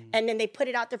porn, and then they put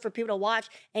it out there for people to watch.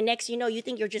 And next you know, you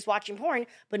think you're just watching porn,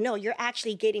 but no, you're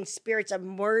actually getting spirits of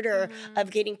murder,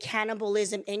 of getting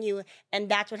cannibalism in you. And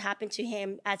that's what happened to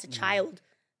him as a child,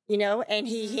 you know, and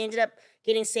he ended up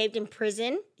getting saved in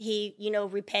prison. He, you know,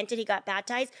 repented, he got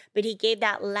baptized, but he gave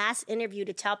that last interview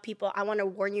to tell people, I want to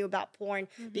warn you about porn,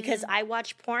 because I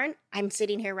watch porn. I'm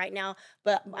sitting here right now,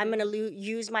 but I'm going to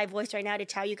use my voice right now to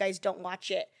tell you guys, don't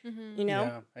watch it, you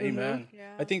know? Yeah, amen.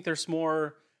 I think there's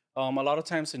more, a lot of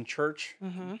times in church,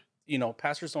 you know,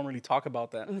 pastors don't really talk about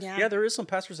that. Yeah, there is some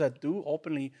pastors that do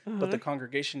openly, but the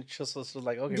congregation just is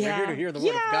like, okay, we're here to hear the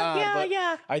word of God.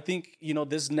 But I think, you know,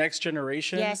 this next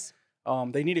generation,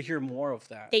 they need to hear more of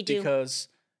that. They do. Because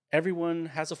everyone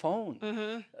has a phone.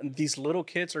 And these little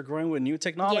kids are growing with new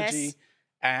technology.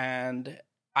 And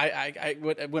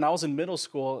when I was in middle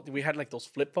school, we had like those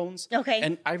flip phones. Okay.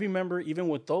 And I remember even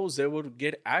with those, they would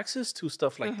get access to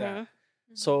stuff like that.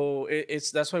 So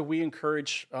that's why we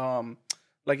encourage,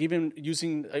 like even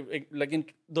using,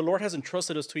 the Lord has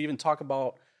entrusted us to even talk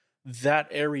about that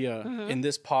area in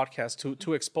this podcast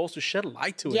to expose, to shed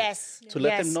light to it, to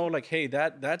let them know, like, hey,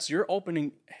 that's you're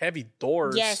opening heavy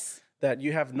doors that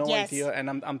you have no idea. And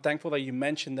I'm thankful that you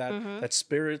mentioned that that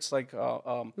spirits like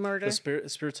murder, the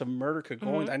spirits of murder could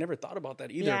go in. I never thought about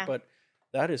that either, but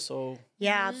that is so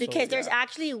because there's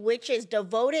actually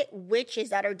devoted witches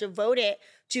that are devoted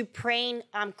to praying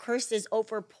curses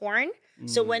over porn.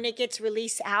 So when it gets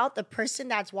released out, the person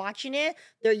that's watching it,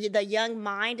 the young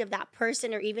mind of that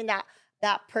person, or even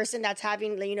that person that's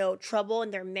having, you know, trouble in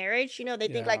their marriage, you know, they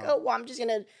think like, oh, well, I'm just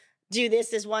gonna do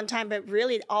this one time, but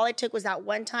really all it took was that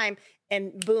one time,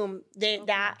 and boom,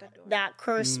 that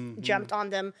curse jumped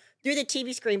on them through the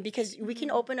TV screen, because we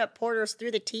can open up portals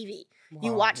through the TV.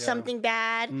 You watch something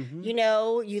bad, you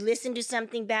know, you listen to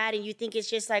something bad, and you think it's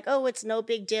just like, oh, it's no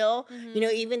big deal. You know,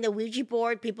 even the Ouija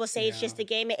board, people say it's just a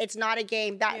game. It's not a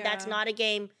game. That's not a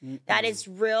game. That is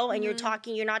real. And you're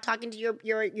not talking to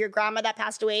your grandma that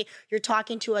passed away. You're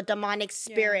talking to a demonic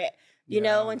spirit. You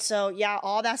know, and so,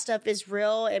 all that stuff is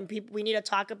real, and we need to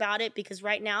talk about it, because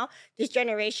right now, this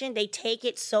generation, they take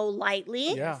it so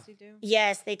lightly. Yes, they do.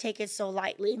 Yes, they take it so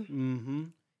lightly.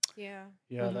 Yeah.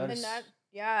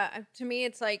 Yeah, to me,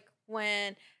 it's like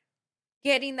when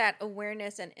getting that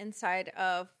awareness and insight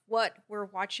of what we're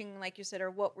watching, like you said, or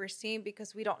what we're seeing,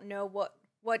 because we don't know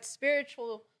what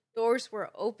spiritual doors we're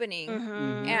opening.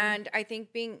 And I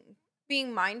think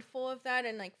being mindful of that,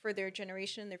 and like for their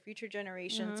generation, their future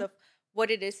generations, of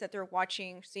what it is that they're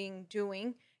watching, seeing,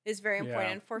 doing, is very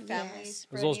important for families.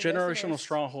 Because those generational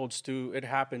strongholds it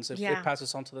happens. It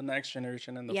passes on to the next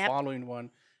generation and the following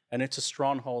one. And it's a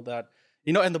stronghold that,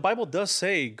 You know, and the Bible does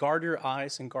say, guard your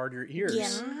eyes and guard your ears.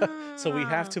 Yeah. So we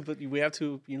have to,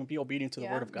 be obedient to the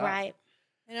word of God. Right.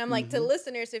 And I'm like, to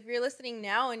listeners, if you're listening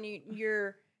now and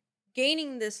you're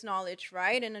gaining this knowledge,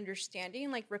 right, and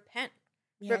understanding, like, repent.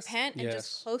 Yes. Repent and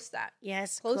just close that.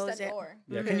 Yes. Close that it. door.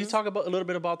 Yeah. Can you talk a little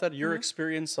bit about that, your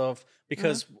experience of,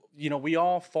 because, we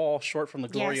all fall short from the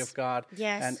glory of God.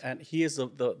 Yes. And he is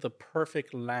the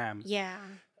perfect lamb. Yeah.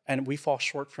 And we fall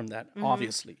short from that,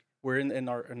 obviously. We're in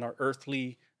our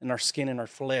earthly, in our skin, in our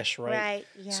flesh, right? Right.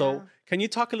 Yeah. So can you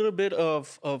talk a little bit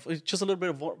of just a little bit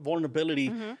of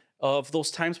vulnerability of those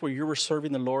times where you were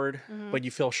serving the Lord, but you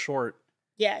fell short?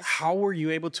 Yes. How were you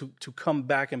able to come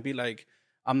back and be like,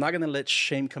 I'm not going to let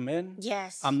shame come in.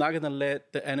 Yes. I'm not going to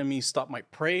let the enemy stop my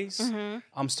praise.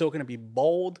 I'm still going to be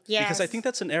bold. Yes. Because I think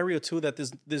that's an area too that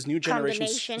this new generation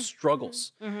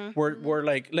struggles. Where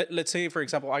like, let's say, for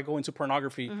example, I go into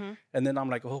pornography and then I'm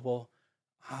like, oh, well,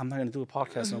 I'm not going to do a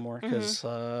podcast no more because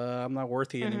I'm not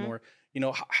worthy anymore. You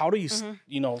know, how do you,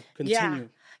 continue?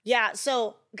 Yeah.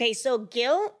 So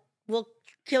guilt will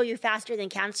kill you faster than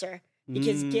cancer.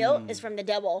 Because guilt is from the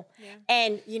devil. Yeah.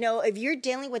 And, if you're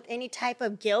dealing with any type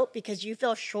of guilt because you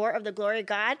feel short of the glory of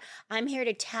God, I'm here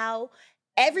to tell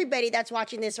everybody that's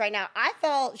watching this right now, I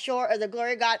fell short of the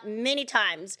glory of God many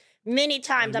times. Amen.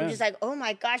 I'm just like, oh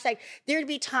my gosh, like there'd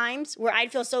be times where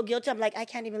I'd feel so guilty. I'm like, I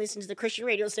can't even listen to the Christian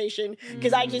radio station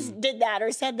because I just did that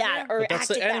or said that or but that's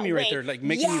acted the enemy that right way. there, like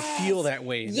making you feel that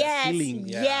way. Yes, that feeling.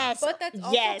 Yeah. yes. But that's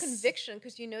also conviction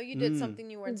because you did something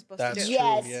you weren't supposed to do.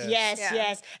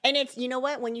 Yes. And it's, you know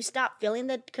what? When you stop feeling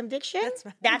the conviction,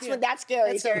 that's scary. That's scary.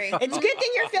 It's a good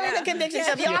thing you're feeling the conviction.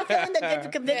 So if y'all feeling the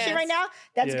conviction right now,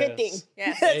 that's a good thing.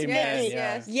 Yes. That's a good Amen.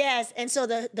 thing. Yes. And so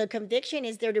the conviction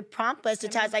is there to prompt us to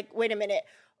tell us like, wait a minute.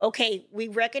 Okay, we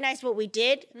recognize what we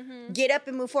did. Get up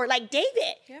and move forward. Like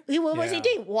David, what was he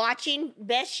doing? Watching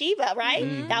Bathsheba,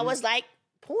 right? That was like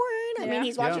porn. I mean,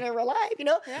 he's watching her real life,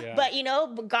 Yeah.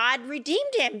 But God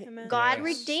redeemed him. Amen. God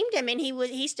redeemed him, and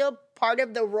he's still part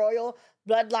of the royal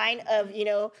bloodline of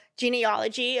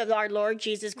genealogy of our Lord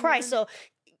Jesus Christ. So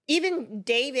even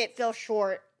David fell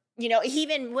short. He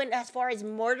even went as far as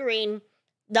murdering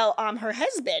her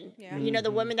husband,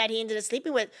 the woman that he ended up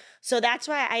sleeping with. So that's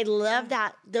why I love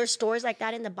that there's stories like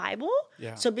that in the Bible.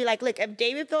 Yeah. So be like, look, if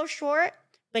David fell short,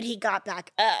 but he got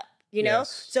back up,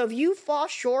 So if you fall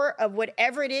short of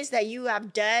whatever it is that you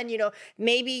have done,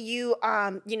 maybe you,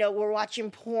 were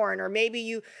watching porn, or maybe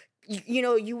you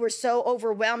were so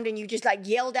overwhelmed and you just like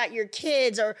yelled at your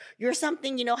kids, or you're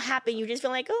something, happened. You just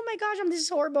feel like, oh my gosh, I'm this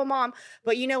horrible mom.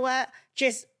 But you know what?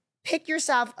 Just pick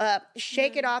yourself up,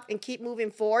 shake it off, and keep moving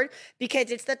forward,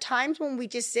 because it's the times when we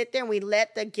just sit there and we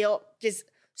let the guilt just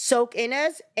soak in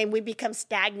us and we become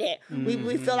stagnant.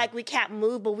 We feel like we can't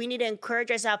move, but we need to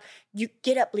encourage ourselves. You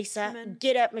get up, Lisa. Amen.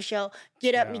 Get up, Michelle.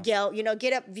 Get up, Miguel.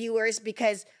 Get up, viewers,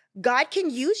 because God can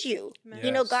use you.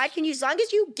 Yes. God can use, as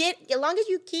long as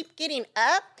you keep getting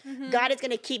up, God is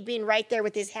going to keep being right there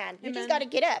with his hand. You just got to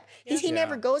get up. He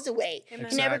never goes away. Amen.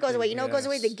 He never goes away. What goes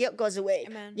away? The guilt goes away.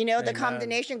 Amen. The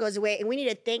condemnation goes away. And we need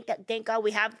to thank God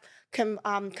we have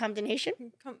condemnation.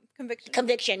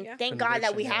 Conviction. Yeah. Thank God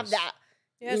that we have that.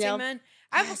 Yes, amen.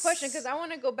 I have a question because I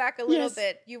want to go back a little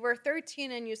bit. You were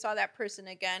 13 and you saw that person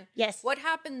again. Yes. What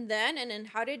happened then? And then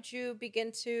how did you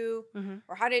begin to,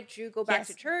 or how did you go back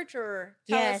to church? Or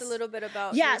tell us a little bit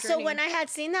about your journey. So when I had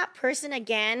seen that person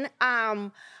again,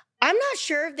 I'm not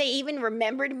sure if they even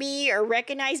remembered me or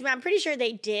recognized me. I'm pretty sure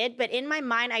they did. But in my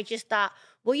mind, I just thought,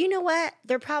 well, you know what?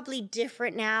 They're probably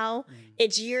different now.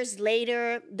 It's years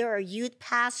later. They're a youth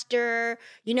pastor,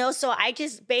 So I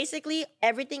just basically,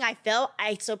 everything I felt,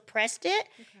 I suppressed it.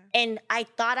 Okay. And I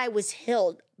thought I was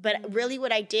healed. But really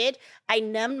what I did, I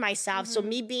numbed myself. So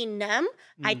me being numb,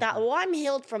 I thought, well, I'm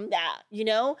healed from that,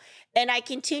 And I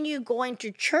continued going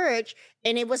to church.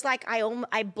 And it was like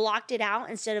I blocked it out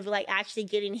instead of like actually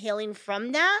getting healing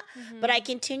from that. But I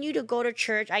continued to go to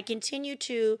church. I continued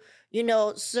to,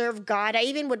 serve God. I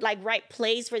even would like write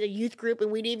plays for the youth group, and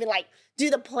we'd even like do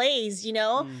the plays,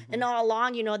 And all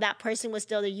along, that person was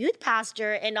still the youth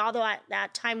pastor. And although at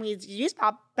that time he was the youth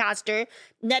pastor,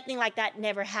 nothing like that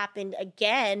never happened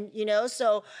again,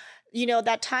 So,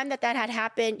 that time that had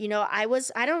happened,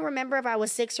 I don't remember if I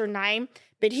was 6 or 9,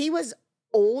 but he was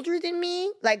older than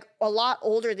me, like a lot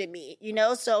older than me,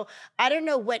 So I don't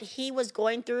know what he was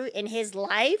going through in his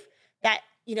life that,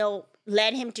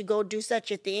 led him to go do such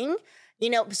a thing,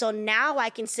 So now I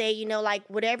can say, like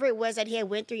whatever it was that he had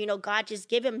went through, God just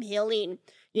give him healing,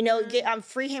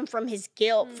 free him from his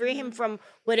guilt, free him from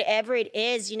whatever it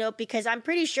is, because I'm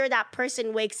pretty sure that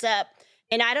person wakes up.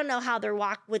 And I don't know how their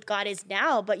walk with God is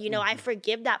now, but, I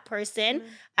forgive that person.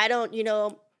 I don't,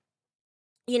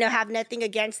 have nothing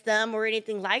against them or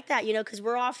anything like that, because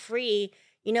we're all free.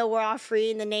 We're all free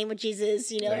in the name of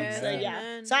Jesus, Yes, So, yeah.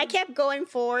 amen. So I kept going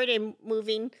forward and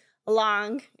moving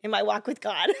along in my walk with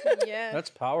God. Yeah. That's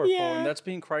powerful, Yeah. and that's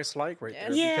being Christ-like right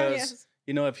there. Yeah. Because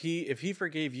if he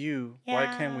forgave you, why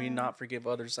can we Yeah. not forgive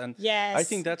others? And Yes. I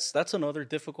think that's another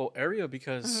difficult area,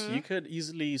 because you could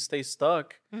easily stay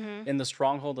stuck in the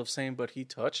stronghold of saying, "But he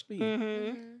touched me,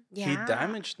 Yeah. he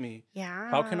damaged me. Yeah.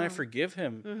 How can I forgive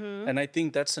him?" And I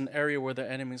think that's an area where the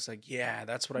enemy's like, "Yeah,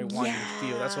 that's what I want you to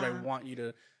feel. That's what I Yeah. want you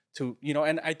to."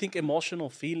 And I think emotional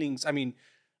feelings. I mean,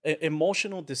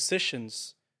 emotional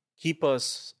decisions keep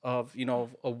us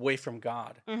away from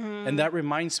God. And that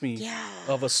reminds me Yeah.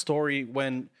 of a story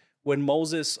when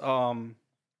Moses,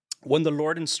 when the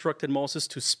Lord instructed Moses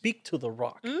to speak to the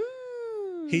rock.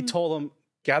 He told him,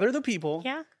 "Gather the people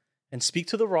Yeah. and speak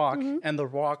to the rock, and the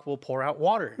rock will pour out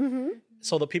water."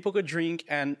 So the people could drink,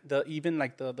 and even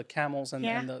like the camels and,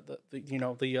 Yeah. and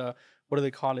the what do they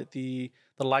call it, the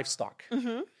livestock.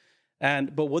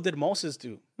 But what did Moses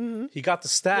do? He got the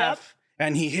staff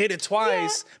and he hit it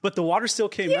twice, but the water still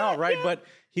came out, right? But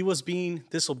he was being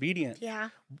disobedient. Yeah.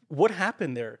 What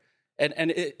happened there?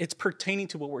 And it's pertaining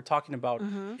to what we're talking about.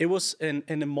 It was an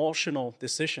emotional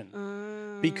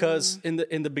decision, because in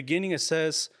the beginning it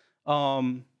says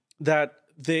that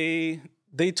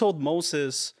they told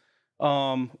Moses,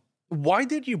 "Why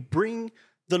did you bring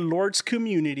the Lord's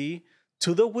community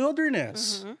to the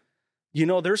wilderness?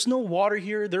 There's no water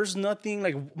here. There's nothing.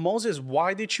 Like, Moses,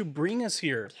 why did you bring us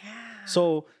here?" Yeah.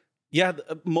 So,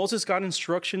 Moses got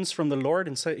instructions from the Lord,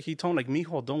 and he told him, like,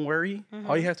 "Mijo, don't worry.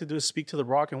 All you have to do is speak to the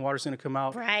rock, and water's going to come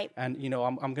out. Right. And,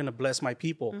 I'm going to bless my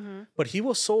people." But he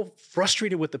was so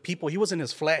frustrated with the people. He was in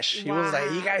his flesh. He was like,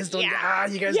 "You guys don't,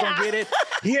 you guys don't get it.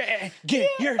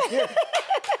 Here.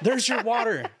 There's your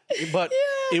water." But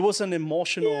it was an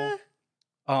emotional,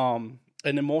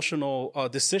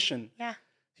 decision. Yeah.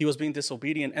 He was being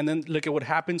disobedient. And then look at what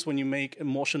happens when you make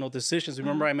emotional decisions.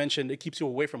 Remember, I mentioned it keeps you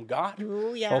away from God.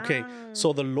 Ooh, yeah. Okay,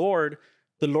 so the Lord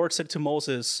said to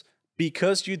Moses,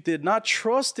 "Because you did not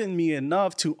trust in me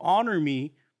enough to honor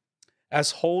me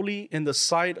as holy in the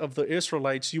sight of the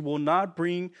Israelites, you will not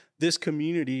bring this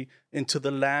community into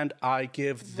the land I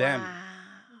give them."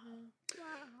 Wow.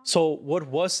 So what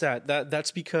was that? That's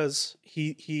because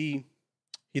he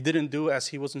didn't do as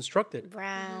he was instructed.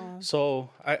 Wow. So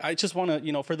I just want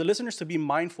to, for the listeners to be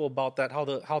mindful about that,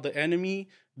 how the enemy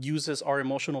uses our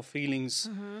emotional feelings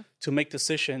to make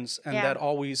decisions, and that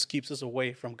always keeps us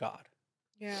away from God.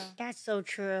 Yeah. That's so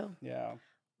true. Yeah.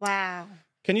 Wow.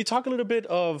 Can you talk a little bit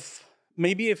of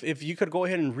maybe if you could go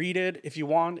ahead and read it if you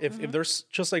want, if there's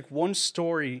just like one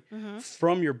story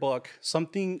from your book,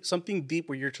 something deep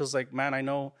where you're just like, man, I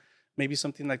know. Maybe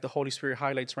something like the Holy Spirit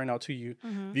highlights right now to you.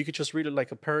 If you could just read it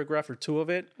like a paragraph or two of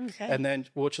it, and then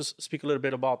we'll just speak a little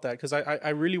bit about that. Because I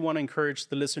really want to encourage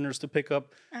the listeners to pick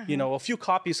up, a few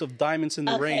copies of Diamonds in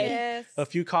the Rain, Yes. a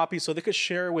few copies so they could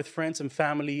share with friends and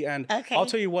family. And Okay. I'll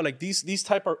tell you what, like these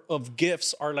type of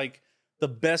gifts are like the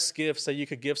best gifts that you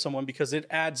could give someone, because it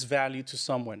adds value to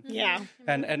someone. Yeah.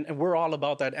 And we're all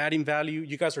about that, adding value.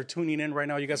 You guys are tuning in right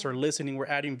now. You guys are listening. We're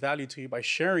adding value to you by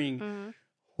sharing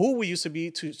who we used to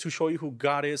be to show you who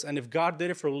God is. And if God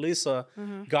did it for Lisa,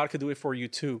 God could do it for you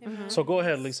too. So go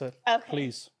ahead, Lisa, Okay.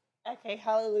 please. Okay,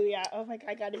 hallelujah. Oh my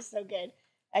God, God is so good.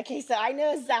 Okay, so I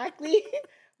know exactly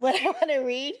what I want to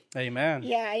read. Amen.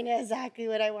 Yeah, I know exactly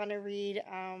what I want to read.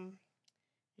 I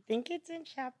think it's in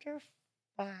chapter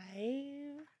 5.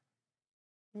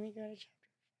 Let me go to chapter.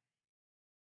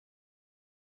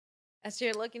 As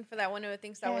you're looking for that, one of the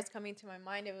things that Yeah. was coming to my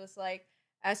mind, it was like,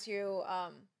 as you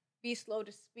be slow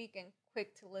to speak and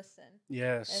quick to listen.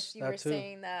 Yes, As you that were too.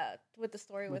 saying that with the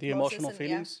story with The Moses emotional and,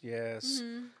 feelings. Yes.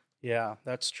 Mhm. Yeah,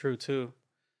 that's true too.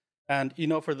 And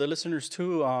for the listeners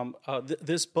too,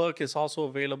 this book is also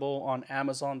available on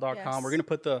Amazon.com. Yes. We're gonna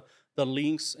put the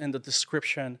links in the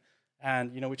description,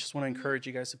 and we just want to encourage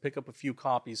you guys to pick up a few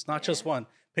copies, not just one.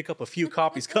 Pick up a few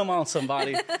copies. Come on,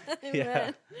 somebody.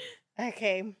 Yeah. Amen.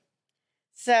 Okay.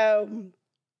 So,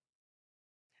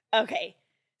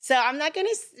 So I'm not going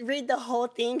to read the whole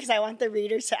thing because I want the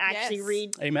readers to actually Yes.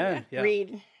 read. Amen. Yeah.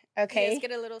 Read. Okay. Let's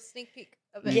get a little sneak peek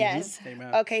of it. Yes.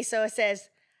 Amen. Okay, so it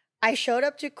says, I showed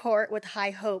up to court with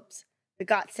high hopes, but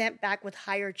got sent back with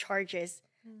higher charges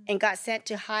and got sent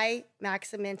to high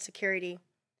maximum security.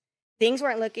 Things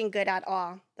weren't looking good at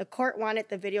all. The court wanted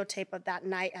the videotape of that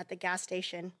night at the gas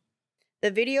station.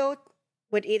 The video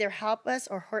would either help us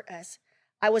or hurt us.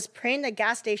 I was praying the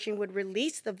gas station would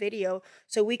release the video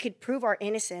so we could prove our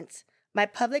innocence. My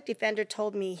public defender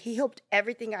told me he hoped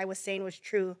everything I was saying was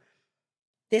true.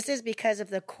 This is because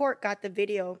if the court got the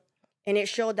video, and it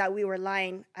showed that we were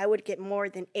lying, I would get more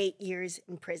than 8 years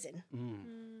in prison.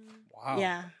 Wow.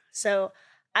 Yeah. So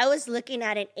I was looking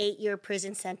at an 8-year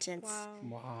prison sentence.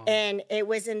 Wow. And it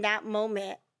was in that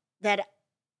moment that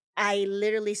I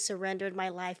literally surrendered my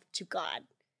life to God.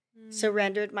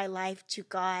 Surrendered my life to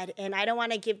God. And I don't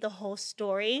want to give the whole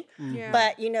story,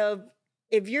 but, you know,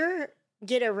 if you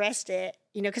get arrested,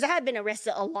 you know, because I had been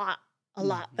arrested a lot,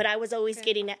 but I was always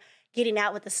getting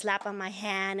out with a slap on my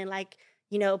hand and like,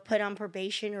 you know, put on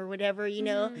probation or whatever, you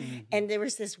know. And there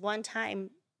was this one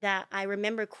time that I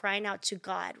remember crying out to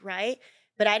God, right?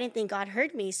 But I didn't think God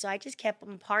heard me. So I just kept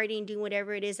on partying, doing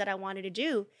whatever it is that I wanted to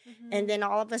do. And then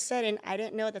all of a sudden, I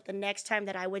didn't know that the next time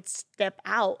that I would step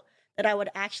out, that I would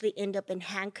actually end up in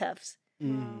handcuffs.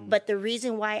 But the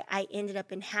reason why I ended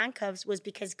up in handcuffs was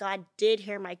because God did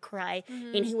hear my cry,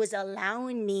 and he was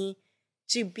allowing me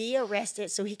to be arrested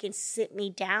so he can sit me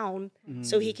down,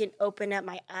 so he can open up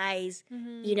my eyes,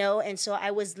 you know? And so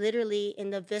I was literally in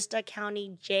the Vista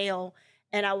County jail,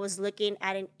 and I was looking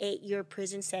at an 8-year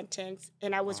prison sentence,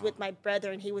 and I was with my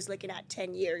brother, and he was looking at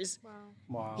 10 years.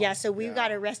 Wow. Yeah, so we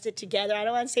got arrested together. I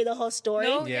don't want to say the whole story,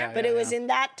 but it was in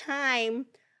that time.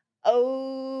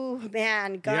 Oh,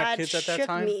 man, God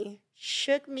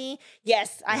shook me.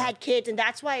 Yes, I had kids, and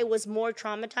that's why it was more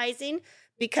traumatizing,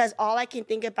 because all I can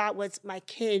think about was my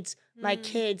kids.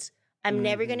 I'm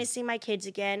never going to see my kids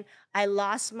again. I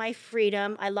lost my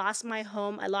freedom. I lost my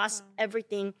home. I lost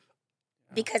everything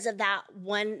because of that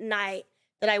one night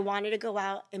that I wanted to go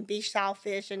out and be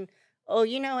selfish and, oh,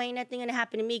 you know, ain't nothing going to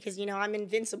happen to me because, you know, I'm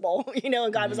invincible, you know,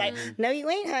 and God was like, no, you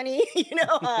ain't, honey, you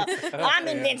know, I'm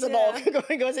invincible.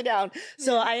 Go sit down.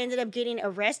 So I ended up getting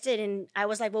arrested, and I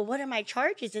was like, well, what are my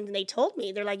charges? And they told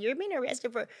me, they're like, you're being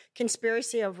arrested for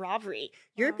conspiracy of robbery.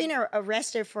 You're being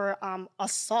arrested for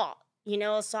assault, you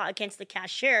know, assault against the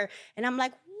cashier. And I'm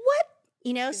like, what?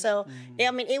 You know, so,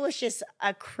 I mean, it was just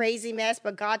a crazy mess,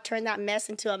 but God turned that mess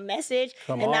into a message.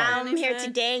 Now I'm here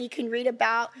today, and you can read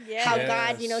about how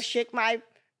God, you know, shook my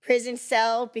prison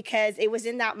cell, because it was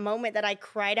in that moment that I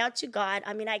cried out to God.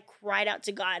 I mean, I cried out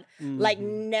to God like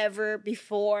never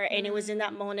before. And it was in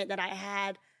that moment that I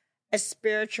had a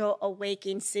spiritual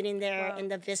awakening sitting there in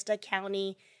the Vista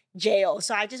County jail.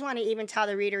 So I just want to even tell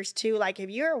the readers too, like,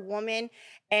 if you're a woman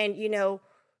and, you know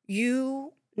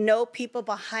people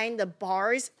behind the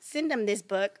bars, send them this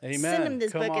book. Amen. Send them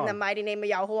this book in the mighty name of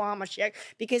Yahuwah HaMashiach,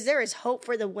 because there is hope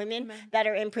for the women that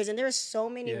are in prison. There are so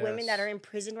many women that are in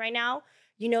prison right now,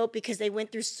 you know, because they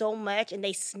went through so much and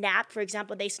they snapped. For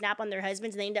example, they snap on their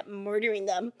husbands and they end up murdering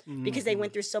them because they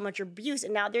went through so much abuse.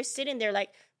 And now they're sitting there like,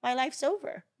 my life's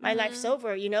over. My life's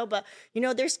over, you know, but, you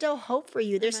know, there's still hope for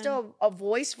you. There's still a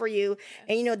voice for you.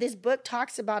 And, you know, this book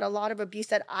talks about a lot of abuse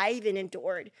that I even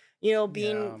endured, you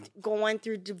know, going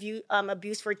through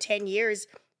abuse for 10 years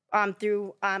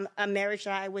through a marriage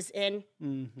that I was in,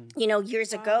 you know,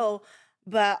 years ago.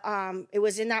 But it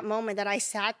was in that moment that I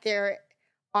sat there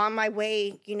on my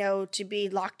way, you know, to be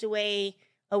locked away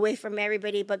from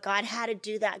everybody. But God had to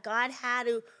do that. God had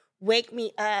to wake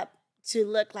me up to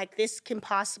look like this can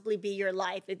possibly be your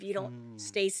life if you don't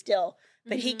stay still.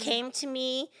 But he came to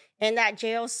me in that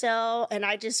jail cell, and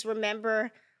I just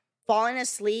remember falling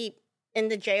asleep in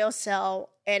the jail cell.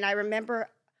 And I remember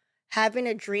having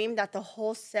a dream that the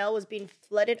whole cell was being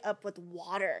flooded up with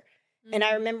water. And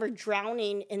I remember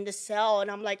drowning in the cell, and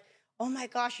I'm like, oh my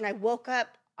gosh. And I woke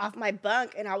up off my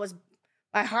bunk, and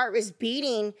my heart was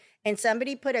beating, and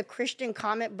somebody put a Christian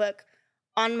comic book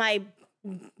on my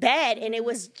bed, and it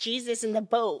was Jesus in the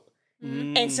boat.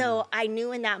 And so I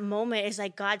knew in that moment, it's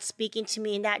like God speaking to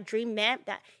me, and that dream meant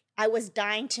that I was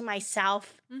dying to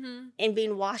myself and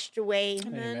being washed away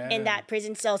in that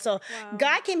prison cell. So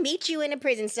God can meet you in a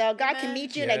prison cell. God can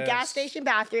meet you in a gas station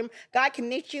bathroom. God can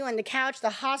meet you on the couch, the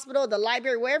hospital, the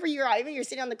library, wherever you are. Even you're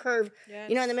sitting on the curb,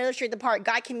 you know, in the middle of the street, the park.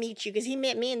 God can meet you, because he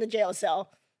met me in the jail cell.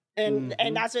 And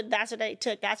that's what it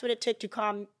took. That's what it took to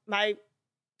calm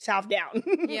myself down.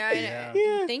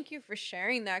 Thank you for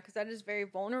sharing that, because that is very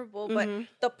vulnerable. But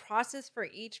the process for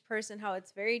each person, how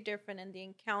it's very different, and the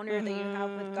encounter that you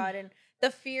have with God, and the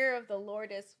fear of the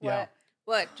Lord is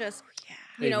what just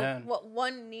you know what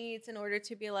one needs in order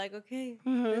to be like, okay,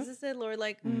 this is it, Lord.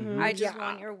 Like I just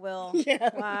want your will.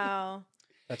 Wow.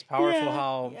 That's powerful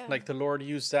how like the Lord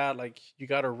used that. Like you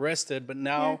got arrested, but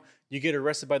now you get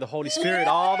arrested by the Holy Spirit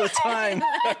all the time.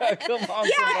 Come on,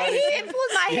 somebody. He didn't pull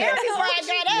my hair before I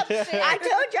got up. I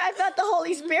told you I felt the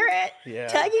Holy Spirit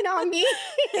tugging on me.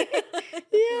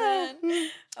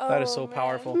 That is so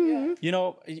powerful. You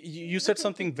know, you said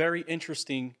something very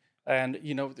interesting, and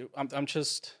you know, I'm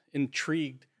just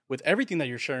intrigued with everything that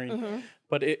you're sharing.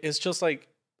 But it's just like,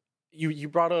 you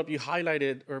brought up, you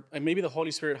highlighted, or maybe the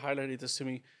Holy Spirit highlighted this to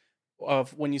me,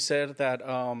 of when you said that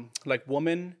like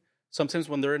women sometimes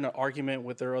when they're in an argument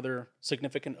with their other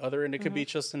significant other, and it could be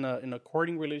just in a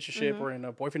courting relationship or in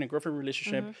a boyfriend and girlfriend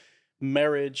relationship,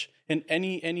 marriage, in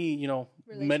any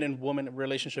men and woman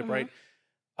relationship, right?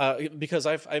 Because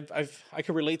I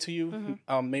could relate to you,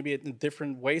 maybe in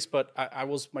different ways, but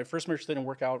my first marriage didn't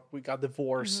work out. We got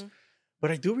divorced, but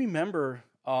I do remember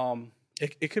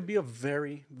it could be a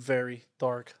very, very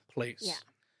dark place. Yeah.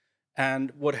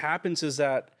 And what happens is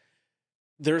that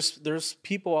there's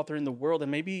people out there in the world,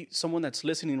 and maybe someone that's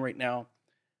listening right now,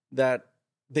 that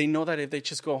they know that if they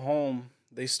just go home,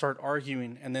 they start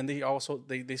arguing, and then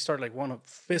they start like want to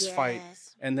fist fight,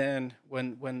 and then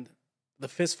when the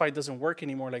fist fight doesn't work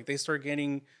anymore, like they start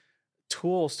getting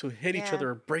tools to hit each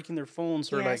other, breaking their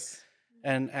phones, or like,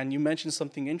 and you mentioned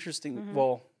something interesting.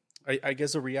 Well, I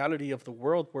guess the reality of the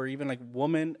world where even like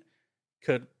women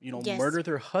could murder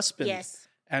their husband. Yes.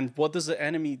 And what does the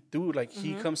enemy do? Like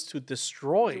he comes to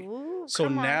destroy. Ooh, so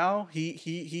now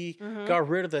he got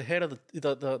rid of the head of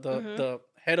the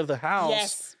head of the house.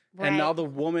 Yes. Right. And now the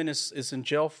woman is in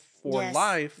jail for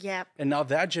life. Yep. And now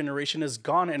that generation is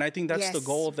gone. And I think that's the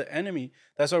goal of the enemy.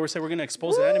 That's why we're saying we're going to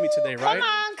expose the enemy today, right?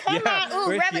 Come on.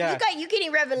 Ooh, you're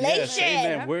getting revelation. Yes,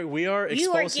 amen. We are exposing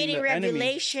you are getting the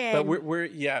revelation. enemy. But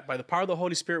we're by the power of the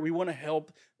Holy Spirit, we want to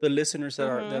help the listeners that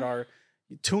are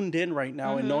tuned in right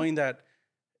now and knowing that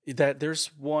there's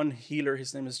one healer.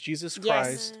 His name is Jesus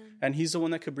Christ. And he's the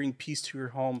one that could bring peace to your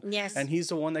home. Yes. And he's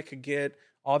the one that could get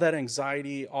all that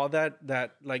anxiety, all that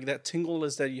like that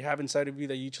tingleness that you have inside of you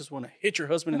that you just want to hit your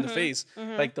husband in the face.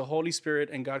 Like the Holy Spirit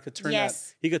and God could turn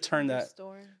that. He could turn that.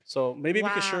 So maybe we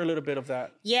could share a little bit of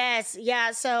that. Yes.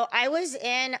 Yeah. So I was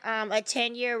in a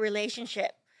 10-year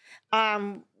relationship.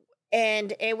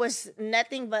 And it was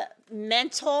nothing but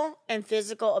mental and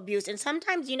physical abuse. And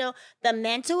sometimes, the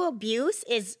mental abuse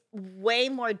is way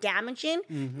more damaging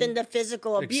than the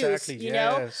physical abuse, you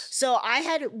know? So I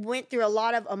had went through a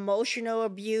lot of emotional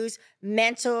abuse,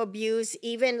 mental abuse,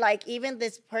 even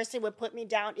this person would put me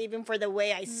down even for the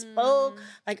way I spoke.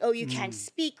 Like, oh, you can't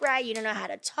speak right. You don't know how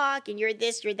to talk and you're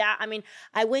this, you're that. I mean,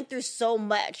 I went through so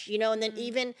much, and then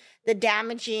even the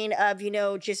damaging of,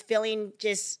 just feeling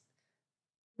just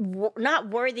not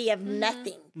worthy of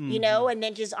nothing, and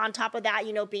then just on top of that,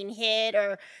 being hit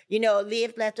or,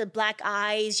 left with black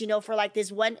eyes, for like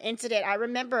this one incident. I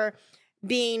remember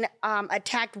being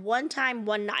attacked one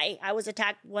night. I was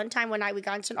attacked one night. We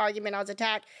got into an argument. I was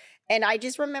attacked. And I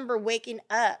just remember waking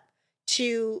up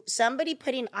to somebody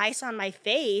putting ice on my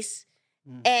face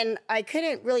and I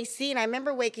couldn't really see. And I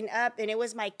remember waking up and it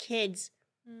was my kids,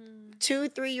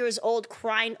 2-3 years old,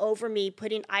 crying over me,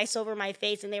 putting ice over my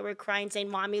face, and they were crying, saying,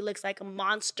 "Mommy looks like a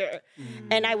monster."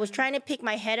 And I was trying to pick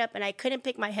my head up, and I couldn't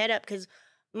pick my head up because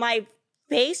my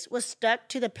face was stuck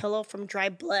to the pillow from dry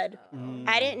blood.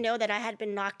 I didn't know that I had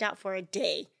been knocked out for a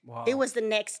day. Wow. It was the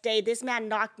next day. This man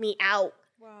knocked me out.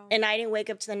 Wow. And I didn't wake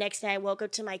up to the next day. I woke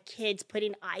up to my kids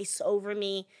putting ice over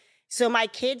me. So my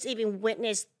kids even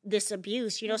witnessed this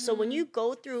abuse, So when you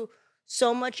go through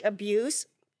so much abuse,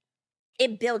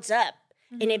 it builds up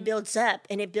and it builds up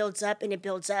and it builds up and it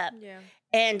builds up. Yeah.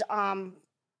 And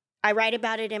I write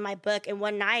about it in my book. And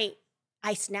one night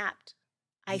I snapped.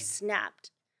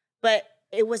 But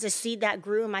it was a seed that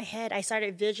grew in my head. I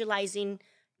started visualizing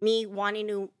me wanting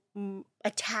to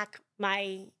attack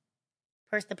the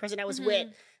person I was with.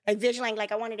 Like visualizing,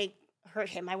 like I wanted to hurt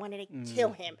him. I wanted to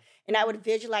kill him. And I would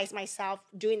visualize myself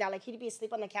doing that. Like he'd be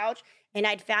asleep on the couch and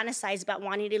I'd fantasize about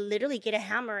wanting to literally get a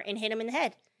hammer and hit him in the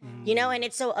head. And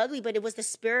it's so ugly, but it was the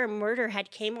spirit of murder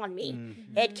had came on me.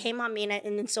 It came on me.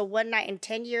 And then so one night, and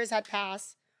 10 years had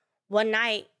passed, one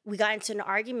night we got into an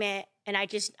argument and I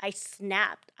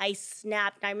snapped. I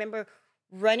I remember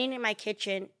running in my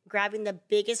kitchen, grabbing the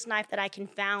biggest knife that I can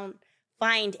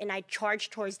find, and I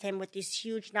charged towards him with this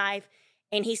huge knife.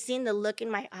 And he seen the look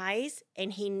in my eyes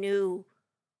and he knew,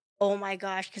 oh my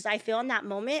gosh, because I feel in that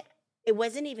moment, it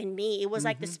wasn't even me. It was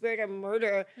like the spirit of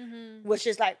murder, which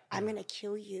is like, I'm going to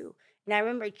kill you. And I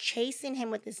remember chasing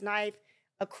him with this knife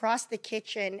across the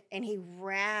kitchen and he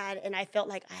ran. And I felt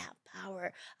like I have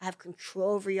power. I have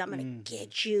control over you. I'm going to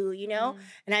get you,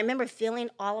 And I remember feeling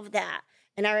all of that.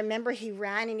 And I remember he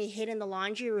ran and he hid in the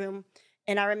laundry room.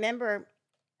 And I remember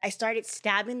I started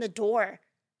stabbing the door.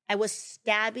 I was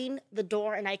stabbing the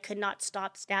door and I could not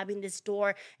stop stabbing this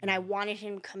door. And I wanted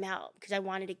him to come out because I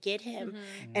wanted to get him.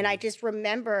 And I just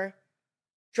remember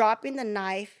dropping the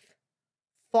knife,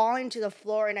 falling to the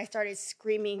floor, and I started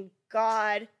screaming,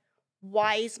 "God,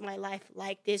 why is my life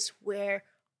like this? Where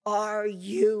are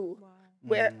you? Wow.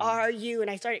 Where are you?"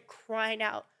 And I started crying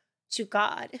out to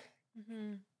God.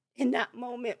 in that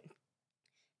moment.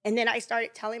 And then I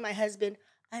started telling my husband,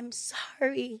 I'm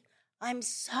sorry. I'm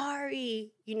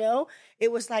sorry. You know,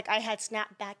 it was like I had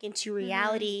snapped back into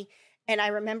reality. And I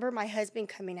remember my husband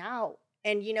coming out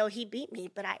and, you know, he beat me.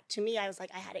 But to me, I was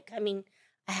like, I had it coming.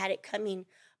 I had it coming.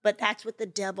 But that's what the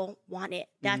devil wanted.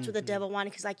 That's what the devil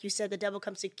wanted. Because like you said, the devil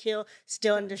comes to kill,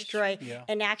 steal, and destroy. Yeah.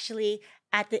 And actually,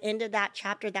 at the end of that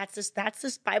chapter, that's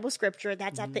this Bible scripture.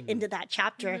 That's at the end of that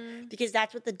chapter. Because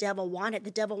that's what the devil wanted.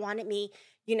 The devil wanted me,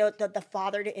 you know, the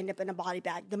father to end up in a body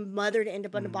bag, the mother to end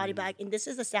up in a body bag. And this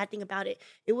is the sad thing about it.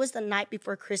 It was the night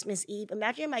before Christmas Eve.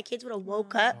 Imagine if my kids would have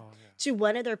woke up to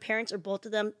one of their parents or both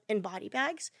of them in body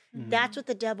bags. That's what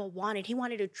the devil wanted. He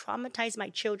wanted to traumatize my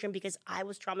children because I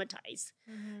was traumatized,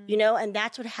 you know, and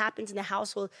that's what happens in the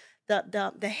household.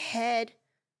 The head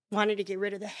wanted to get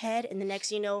rid of the head. And the next,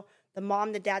 you know, the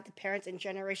mom, the dad, the parents, and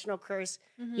generational curse,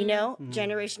 you know,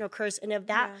 generational curse. And if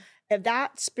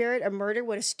that spirit of murder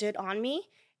would have stood on me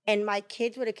and my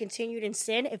kids would have continued in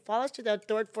sin, it follows to the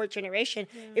third, fourth generation.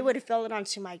 It would have fallen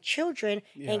onto my children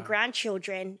and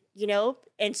grandchildren, you know.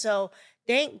 And so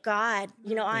thank God,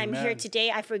 you know, I'm here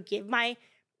today. I forgive my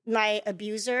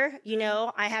abuser, you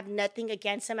know. I have nothing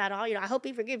against him at all. You know, I hope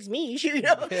he forgives me, you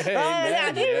know.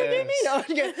 I think he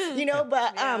forgive me, you know,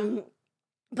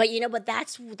 but you know, but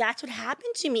that's what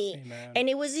happened to me. Amen. And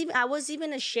I was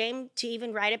even ashamed to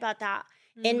even write about that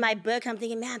in my book. I'm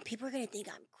thinking, man, people are gonna think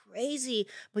I'm crazy.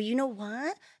 But you know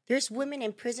what? There's women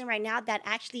in prison right now that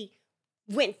actually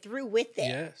went through with it.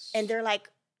 Yes. And they're like,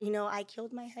 you know, I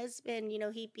killed my husband, you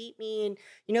know, he beat me. And,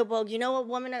 you know, well, you know, a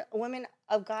woman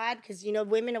of God, because, you know,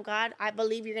 women of God, I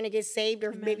believe you're going to get saved,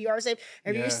 or maybe you are saved.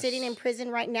 Or if you're sitting in prison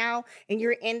right now and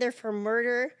you're in there for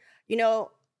murder, you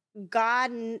know, God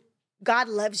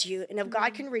loves you. And if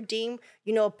God can redeem,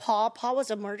 you know, Paul was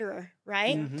a murderer,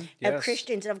 right? Of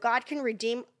Christians. And if God can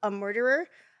redeem a murderer,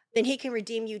 then he can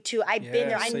redeem you too. I've been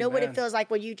there. I know what it feels like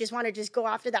when you just want to just go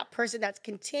after that person that's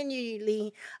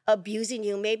continually abusing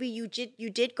you. Maybe you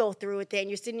did go through with it and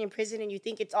you're sitting in prison and you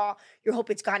think it's all, your hope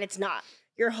is gone. It's not.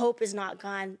 Your hope is not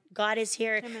gone. God is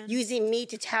here using me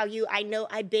to tell you, I know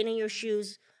I've been in your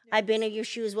shoes. I've been in your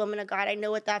shoes, woman of God. I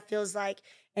know what that feels like.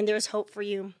 And there's hope for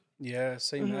you.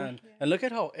 Yes, amen. And look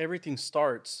at how everything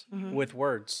starts with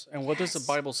words. And what does the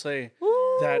Bible say?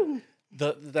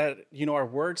 That you know, our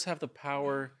words have the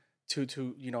power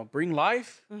to you know, bring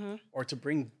life or to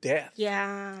bring death.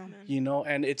 Yeah. You know,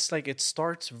 and it's like it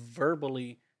starts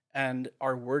verbally, and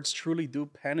our words truly do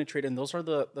penetrate. And those are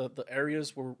the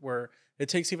areas where it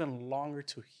takes even longer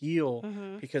to heal,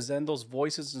 because then those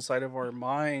voices inside of our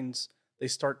minds, they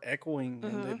start echoing,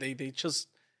 and they just,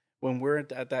 when we're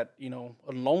at that, you know,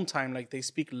 alone time, like they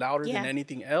speak louder than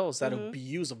anything else, that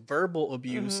abuse, verbal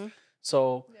abuse.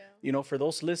 So, you know, for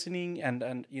those listening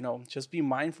and, you know, just be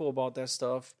mindful about that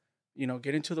stuff. You know,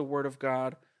 get into the Word of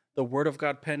God. The Word of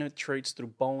God penetrates through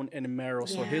bone and marrow.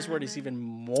 So His Word is even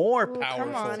more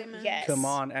powerful. Come on. Yes. Come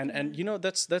on. And you know,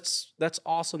 that's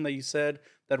awesome that you said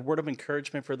that word of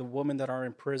encouragement for the women that are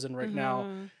in prison right now.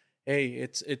 Hey,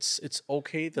 it's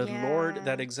okay. The Lord,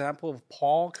 that example of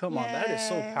Paul, come on, that is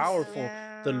so powerful.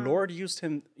 The Lord used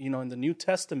him, you know, in the New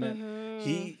Testament.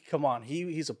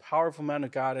 He's a powerful man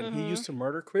of God, and he used to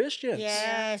murder Christians.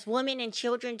 Yes, women and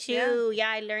children too. Yeah,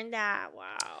 I learned that.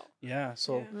 Wow. Yeah,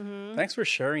 so thanks for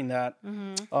sharing that.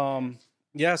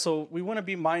 Yeah, so we want to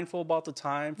be mindful about the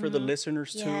time for the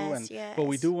listeners too, but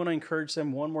we do want to encourage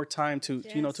them one more time to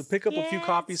you know, to pick up a few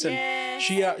copies, and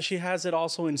she has it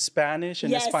also in Spanish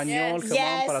and español. Come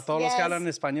on, para todos los que hablan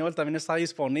español también está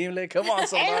disponible. Come on,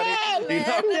 somebody. You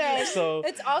know? So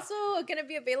it's also going to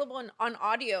be available on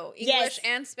audio, English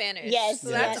and Spanish. Yes, so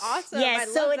that's awesome. Yes,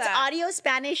 I so love it's that. audio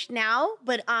Spanish now,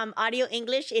 but audio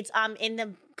English. It's in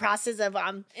the process of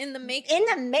in the making.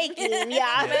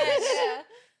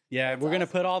 Yeah, we're going to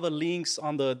put all the links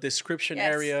on the description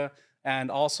area,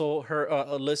 and also her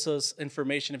Alyssa's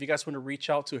information. If you guys want to reach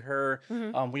out to her,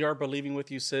 we are believing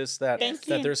with you, sis, that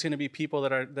there's going to be people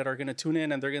that are going to tune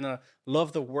in, and they're going to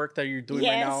love the work that you're doing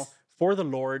right now for the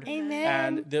Lord.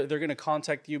 Amen. And they're going to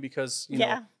contact you because, you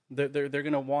know, they're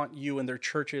going to want you in their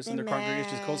churches and their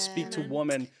congregations to go speak to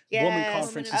woman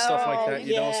conference and stuff like that,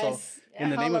 you know. So in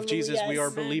the name of Jesus, we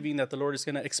are believing that the Lord is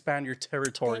going to expand your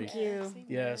territory. Thank you.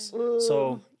 Yes. Ooh,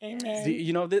 so, amen.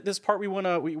 You know, this part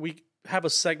we have a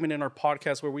segment in our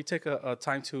podcast where we take a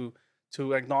time to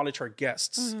acknowledge our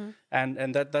guests,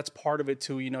 and that's part of it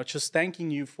too. You know, just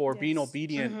thanking you for being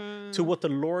obedient to what the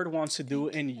Lord wants to do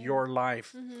in your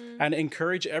life, and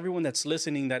encourage everyone that's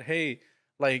listening that, hey,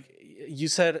 like you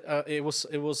said, it was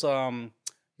you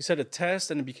said a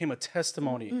test and it became a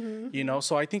testimony. You know,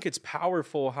 so I think it's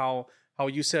powerful how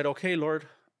you said, okay, Lord,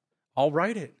 I'll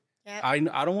write it. Yep.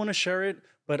 I don't want to share it,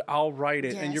 but I'll write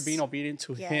it. And you're Yes. being obedient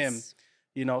to Yes. him,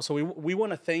 you know. So we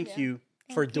want to thank you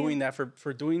for Thank doing you. that,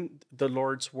 for doing the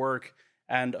Lord's work,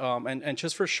 and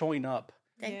just for showing up.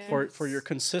 Thank Yeah. you. For your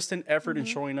consistent effort in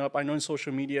showing up. I know in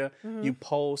social media you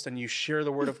post and you share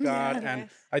the word of God, and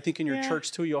Yes. I think in your Yeah.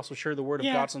 church too you also share the word of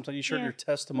Yeah. God. Sometimes you share Yeah. your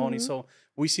testimony. So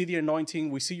we see the anointing,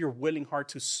 we see your willing heart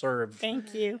to serve,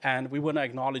 Thank you. and we want to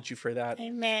acknowledge you for that.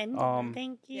 Amen.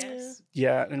 Thank you. Yes.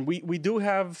 Yeah, and we do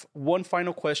have one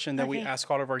final question that we Okay.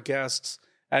 ask all of our guests,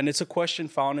 and it's a question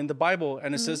found in the Bible,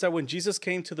 and it says that when Jesus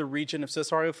came to the region of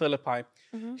Caesarea Philippi,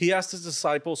 he asked his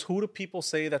disciples, "Who do people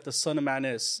say that the Son of Man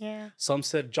is?" Yeah. Some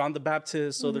said John the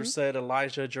Baptist, others said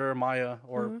Elijah, Jeremiah,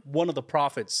 or one of the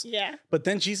prophets. Yeah. But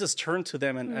then Jesus turned to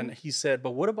them and he said,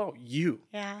 "But what about you?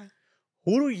 Yeah.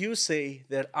 Who do you say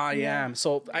that I Yeah. am?"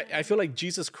 So I feel like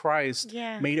Jesus Christ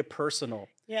Yeah. made it personal.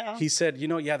 Yeah. He said,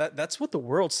 that's what the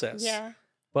world says. Yeah.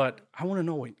 But I want to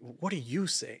know, what do you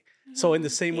say? So in the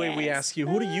same way, we Yes. ask you,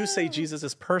 who do you say Jesus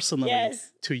is personally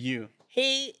Yes. to you?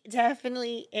 He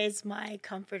definitely is my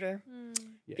comforter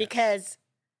Yes. because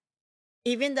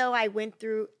even though I went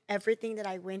through everything that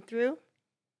I went through,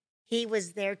 he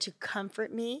was there to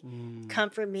comfort me,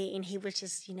 and he was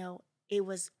just, it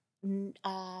was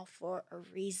all for a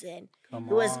reason. Come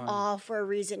It was on. all for a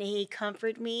reason. And he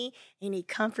comforted me, and he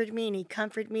comforted me, and he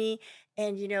comforted me.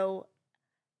 And,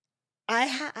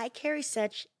 I carry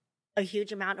such a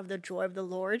huge amount of the joy of the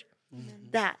Lord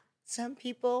that some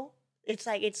people, it's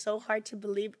like, it's so hard to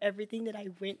believe everything that I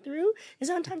went through. And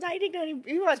sometimes I didn't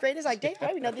even, I was ready, it's like, dang, I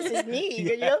don't even know this is me,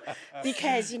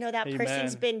 because, that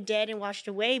person's Amen. been dead and washed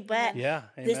away. But Yeah.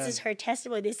 this amen. is her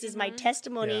testimony. This is my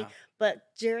testimony. Yeah. But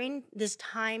during this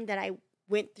time that I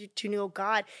went through to know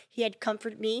God, he had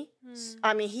comforted me.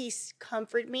 I mean, he's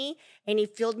comforted me, and he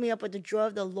filled me up with the joy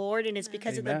of the Lord. And it's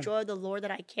because of the Amen. joy of the Lord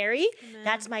that I carry.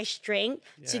 That's my strength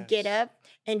to get Yes. up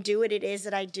and do what it is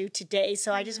that I do today.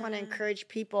 So I just want to encourage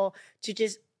people to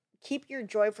just keep your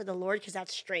joy for the Lord, because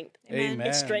that's strength. Amen.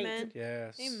 It's strength. Amen.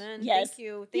 Yes. Amen. Yes. Thank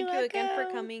you. Thank You're you again for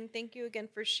welcome. coming. Thank you again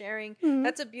for sharing. Mhm.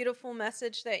 That's a beautiful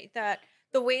message that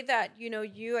the way that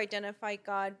you identify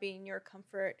God being your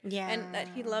comfort, and that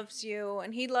he loves you,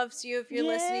 and he loves you. If you're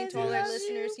listening Yes, to all he our loves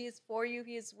listeners, he is for you,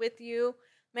 he is with you.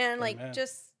 Man, Amen.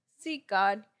 just seek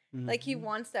God. Like, he Mhm.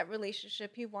 wants that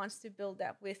relationship. He wants to build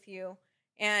that with you.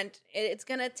 And it's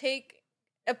gonna take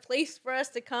a place for us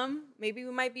to come. Maybe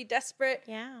we might be desperate,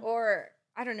 Yeah. or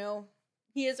I don't know.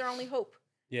 He is our only hope.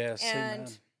 Yes.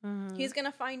 And Amen. he's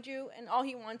gonna find you, and all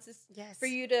he wants is Yes. for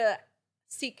you to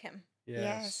seek him.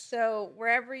 Yes. So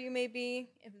wherever you may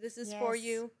be, if this is for Yes.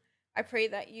 you, I pray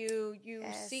that you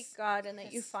Yes. seek God, and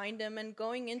that you Yes. find him. And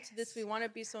going into this, we want to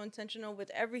be so intentional with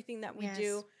everything that we Yes.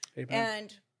 do. Amen.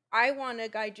 And I want to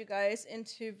guide you guys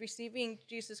into receiving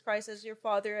Jesus Christ as your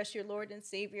Father, as your Lord and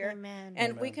Savior. Amen.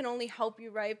 And we Amen. can only help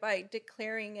you, right, by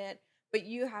declaring it, but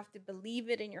you have to believe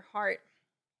it in your heart.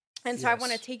 And so I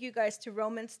want to Yes. take you guys to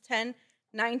Romans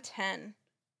 10:9-10.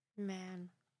 Amen.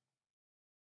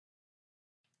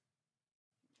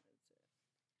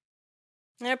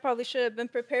 And I probably should have been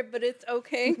prepared, but it's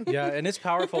okay. Yeah, and it's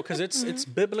powerful because it's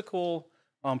biblical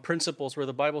principles where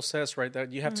the Bible says, right,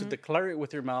 that you have to declare it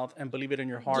with your mouth and believe it in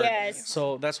your heart. Yes.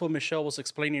 So that's what Michelle was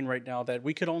explaining right now, that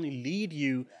we could only lead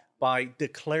you by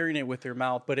declaring it with your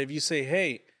mouth. But if you say,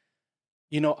 hey,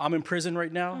 I'm in prison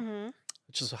right now, Mhm.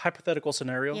 which is a hypothetical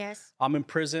scenario. Yes. I'm in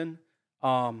prison.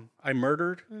 I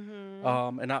murdered.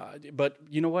 Mhm. But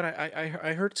you know what?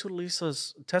 I heard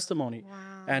Tulisa's testimony,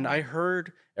 Wow. and I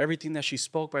heard everything that she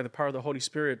spoke by the power of the Holy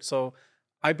Spirit. So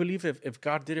I believe if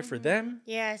God did it for them,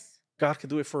 Yes. God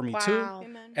could do it for me too. Wow.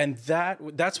 Amen. And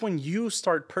that's when you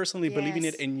start personally believing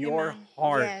it Yes. in your Amen.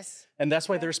 heart. Yes. And that's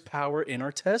why there's power in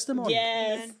our testimony.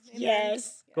 Yes. Amen.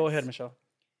 Yes. Go ahead, Michelle.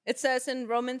 It says in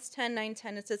Romans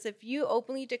 10:9-10, it says, if you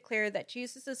openly declare that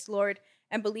Jesus is Lord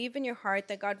and believe in your heart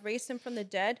that God raised him from the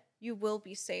dead, you will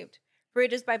be saved. For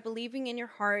it is by believing in your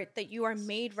heart that you are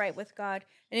made right with God,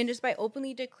 and it is by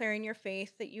openly declaring your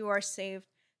faith that you are saved.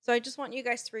 So I just want you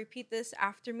guys to repeat this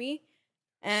after me.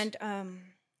 And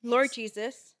Lord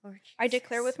Jesus, Lord I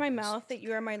declare Jesus. with my mouth that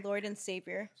you are my Lord and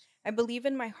Savior. I believe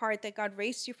in my heart that God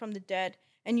raised you from the dead,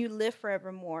 and you live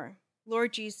forevermore.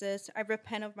 Lord Jesus, I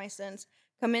repent of my sins.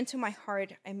 Come into my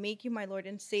heart. I make you my Lord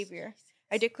and Savior.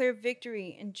 I declare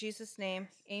victory in Jesus' name.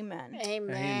 Amen.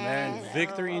 Amen. Amen.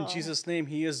 Victory in Oh. Jesus' name.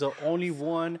 He is the only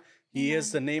one He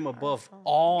is the name above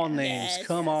all names. Yes,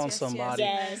 Come yes, on, yes, somebody.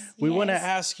 Yes. We want to yes.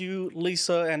 ask you,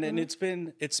 Lisa, and it's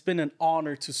been an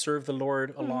honor to serve the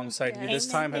Lord alongside you. This Yes.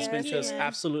 time has Amen. been just Amen.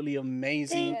 absolutely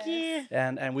amazing. Thank you.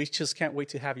 And we just can't wait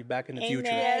to have you back in the future.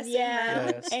 Amen. Yes, Yeah.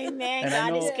 amen. Yes. Amen. And I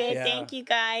God is know- good. yeah. Thank you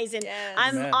guys. And Yes.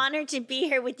 I'm Amen. honored to be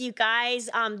here with you guys.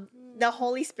 The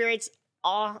Holy Spirit's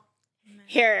all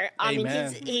here. I mean,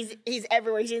 Amen. he's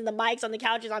everywhere. He's in the mics, on the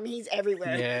couches. I mean, he's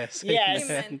everywhere. Yes. Yes.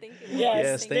 Amen. Amen. Thank you, Lord. Yes.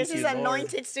 Yes, This thank is you, Lord.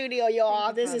 anointed studio, y'all.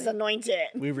 Thank you, This is Father. anointed.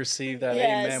 We receive that.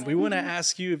 Yes. Amen. We want to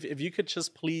ask you if you could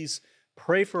just please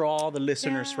pray for all the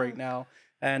listeners Yeah. right now.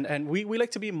 And we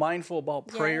like to be mindful about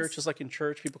prayer, Yes. just like in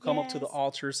church. People come up to the Yes.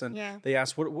 altars and Yeah. they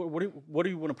ask, what do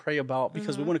you want to pray about?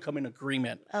 Because we want to come in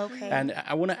agreement. Okay. And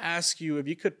I want to ask you if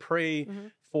you could pray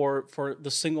for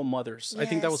the single mothers. I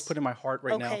think that was Yes. put in my heart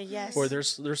right now. Okay, yes. Where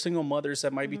there's single mothers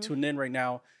that might be tuned in right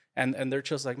now. And they're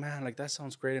just like, man, like that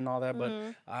sounds great and all that, but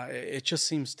it just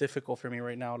seems difficult for me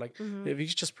right now. Like, if you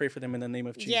could just pray for them in the name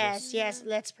of Jesus. Yes, yes.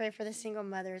 Let's pray for the single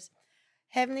mothers.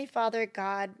 Heavenly Father,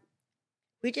 God,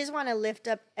 we just want to lift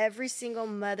up every single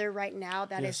mother right now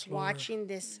that Yes, is Lord. watching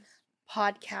this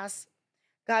podcast.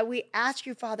 God, we ask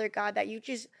you, Father God, that you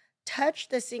just touch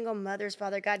the single mothers,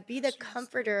 Father God. Be the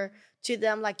comforter to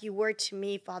them like you were to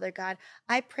me, Father God.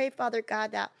 I pray, Father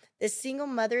God, that the single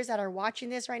mothers that are watching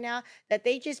this right now, that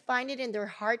they just find it in their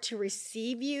heart to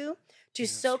receive you, to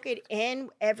soak it in,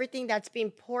 everything that's being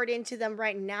poured into them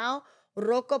right now.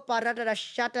 Roko pararara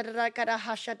shatarara kara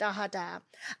hashatahata.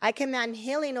 I command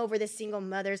healing over the single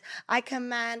mothers. I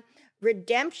command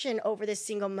redemption over the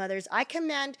single mothers. I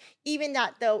command even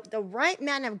that the right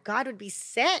man of God would be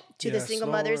sent to the Yes, single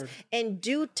mothers Lord. in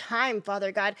due time,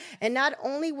 Father God. And not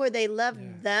only will they love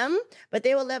them, but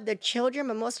they will love their children,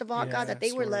 but most of all, God, that they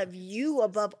Yes, will Lord. love you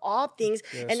above all things,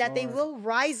 Yes, and that they Lord. will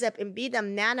rise up and be the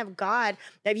man of God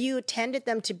that you intended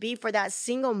them to be for that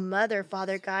single mother,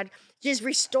 Father God. Just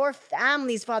restore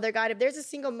families, Father God. If there's a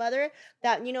single mother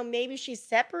that, maybe she's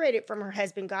separated from her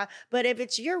husband, God, but if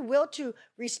it's your will to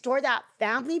restore that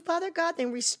family, Father God,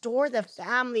 then restore the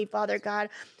family, Father God.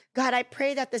 God, I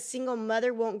pray that the single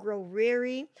mother won't grow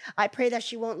weary. I pray that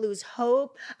she won't lose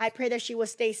hope. I pray that she will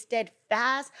stay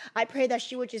steadfast. I pray that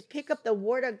she would just pick up the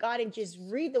word of God and just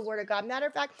read the word of God. Matter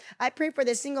of fact, I pray for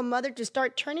the single mother to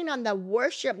start turning on the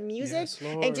worship music Yes,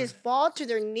 Lord. and just fall to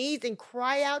their knees and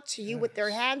cry out to you with their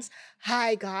hands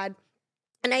high, God.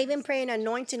 And I even pray an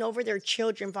anointing over their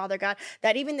children, Father God,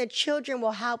 that even the children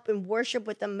will help and worship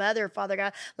with the mother, Father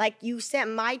God. Like you sent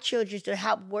my children to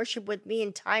help worship with me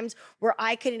in times where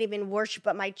I couldn't even worship,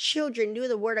 but my children knew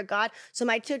the word of God. So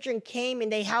my children came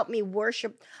and they helped me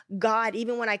worship God,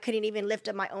 even when I couldn't even lift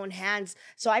up my own hands.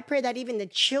 So I pray that even the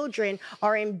children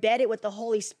are embedded with the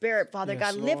Holy Spirit, Father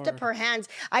Yes, God. Lift up Lord. her hands.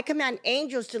 I command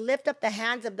angels to lift up the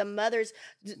hands of the mothers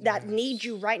that need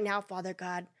you right now, Father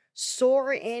God.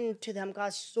 Soar into them,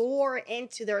 God. Soar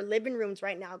into their living rooms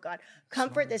right now, God.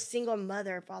 Comfort the single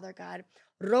mother, Father God.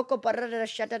 Roko parara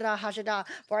shatara hashada.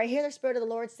 For I hear the Spirit of the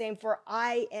Lord saying, for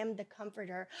I am the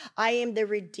comforter. I am the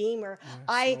redeemer.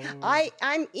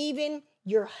 I'm even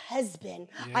your husband.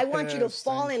 I want you to Yes,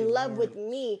 fall thank in you, love Lord. with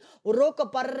me.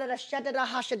 Roko parara shatara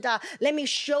hashada. Let me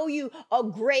show you a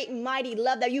great, mighty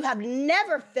love that you have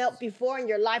never felt before in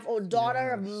your life, oh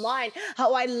daughter of mine.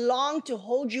 How I long to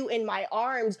hold you in my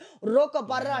arms. Roko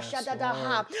parara Yes, shatara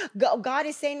ha. Lord. God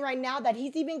is saying right now that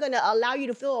He's even going to allow you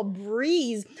to feel a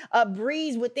breeze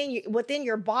within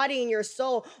your body and your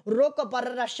soul. Roko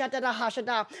parara shatara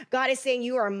hashada. God is saying,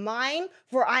 you are mine,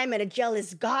 for I am a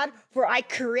jealous God, for I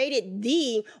created thee.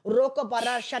 Roko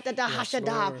parara shatara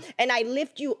hashada. Lord. And I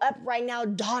lift you up right now,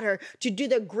 daughter, to do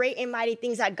the great and mighty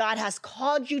things that God has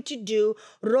called you to do.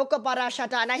 Roko parara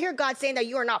shata. And I hear God saying that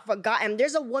you are not forgotten.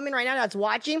 There's a woman right now that's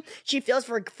watching. She feels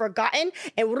forgotten.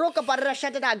 And roko parara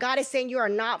shata, God is saying you are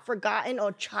not forgotten,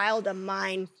 oh child of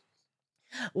mine.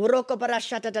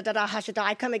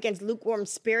 I come against lukewarm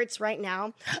spirits right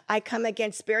now. I come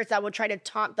against spirits that will try to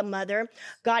taunt the mother.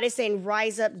 God is saying,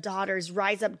 rise up, daughters,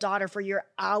 rise up, daughter, for your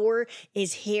hour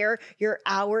is here. Your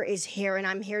hour is here, and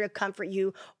I'm here to comfort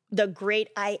you. The great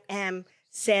I am,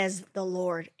 says the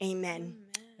Lord. Amen.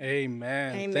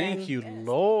 Amen. Amen. Thank you,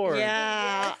 Lord.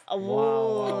 Yeah.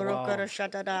 Wow,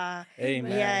 wow.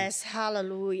 Amen. Yes.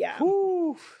 Hallelujah.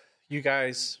 Whew. You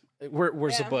guys,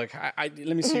 where's the book? Let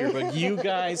me see your book. You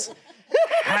guys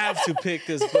have to pick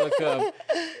this book up.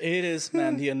 It is,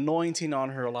 man, the anointing on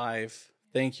her life.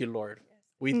 Thank you, Lord.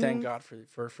 We thank God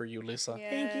for you, Lisa.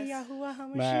 Thank you, Yahuwah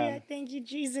HaMashiach. Man. Thank you,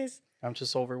 Jesus. I'm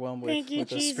just overwhelmed Thank you, with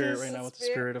the Spirit Jesus. right now, with the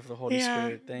Spirit of the Holy Yeah.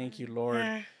 Spirit. Thank you, Lord.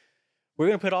 Yeah. We're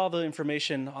going to put all the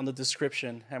information on the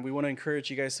description, and we want to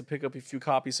encourage you guys to pick up a few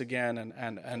copies again.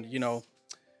 And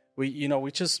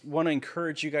we just want to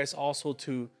encourage you guys also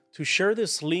to share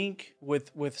this link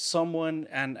with someone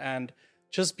and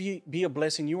just be a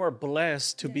blessing. You are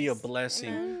blessed to be a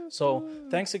blessing. Amen. So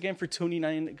thanks again for tuning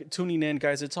in,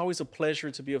 guys. It's always a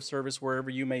pleasure to be of service wherever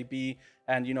you may be.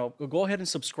 And, go ahead and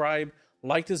subscribe,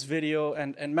 like this video.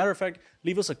 And matter of fact,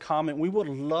 leave us a comment. We would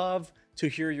love to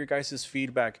hear your guys'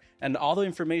 feedback. And all the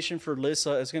information for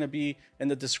Lisa is going to be in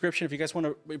the description. If you guys want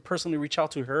to personally reach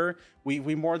out to her, we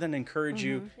more than encourage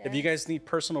you. Yes. If you guys need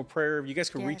personal prayer, you guys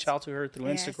can reach out to her through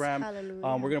Instagram.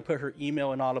 Hallelujah. We're going to put her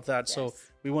email and all of that. So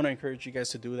we want to encourage you guys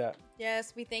to do that.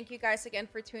 Yes, we thank you guys again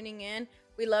for tuning in.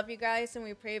 We love you guys, and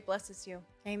we pray it blesses you.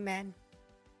 Amen.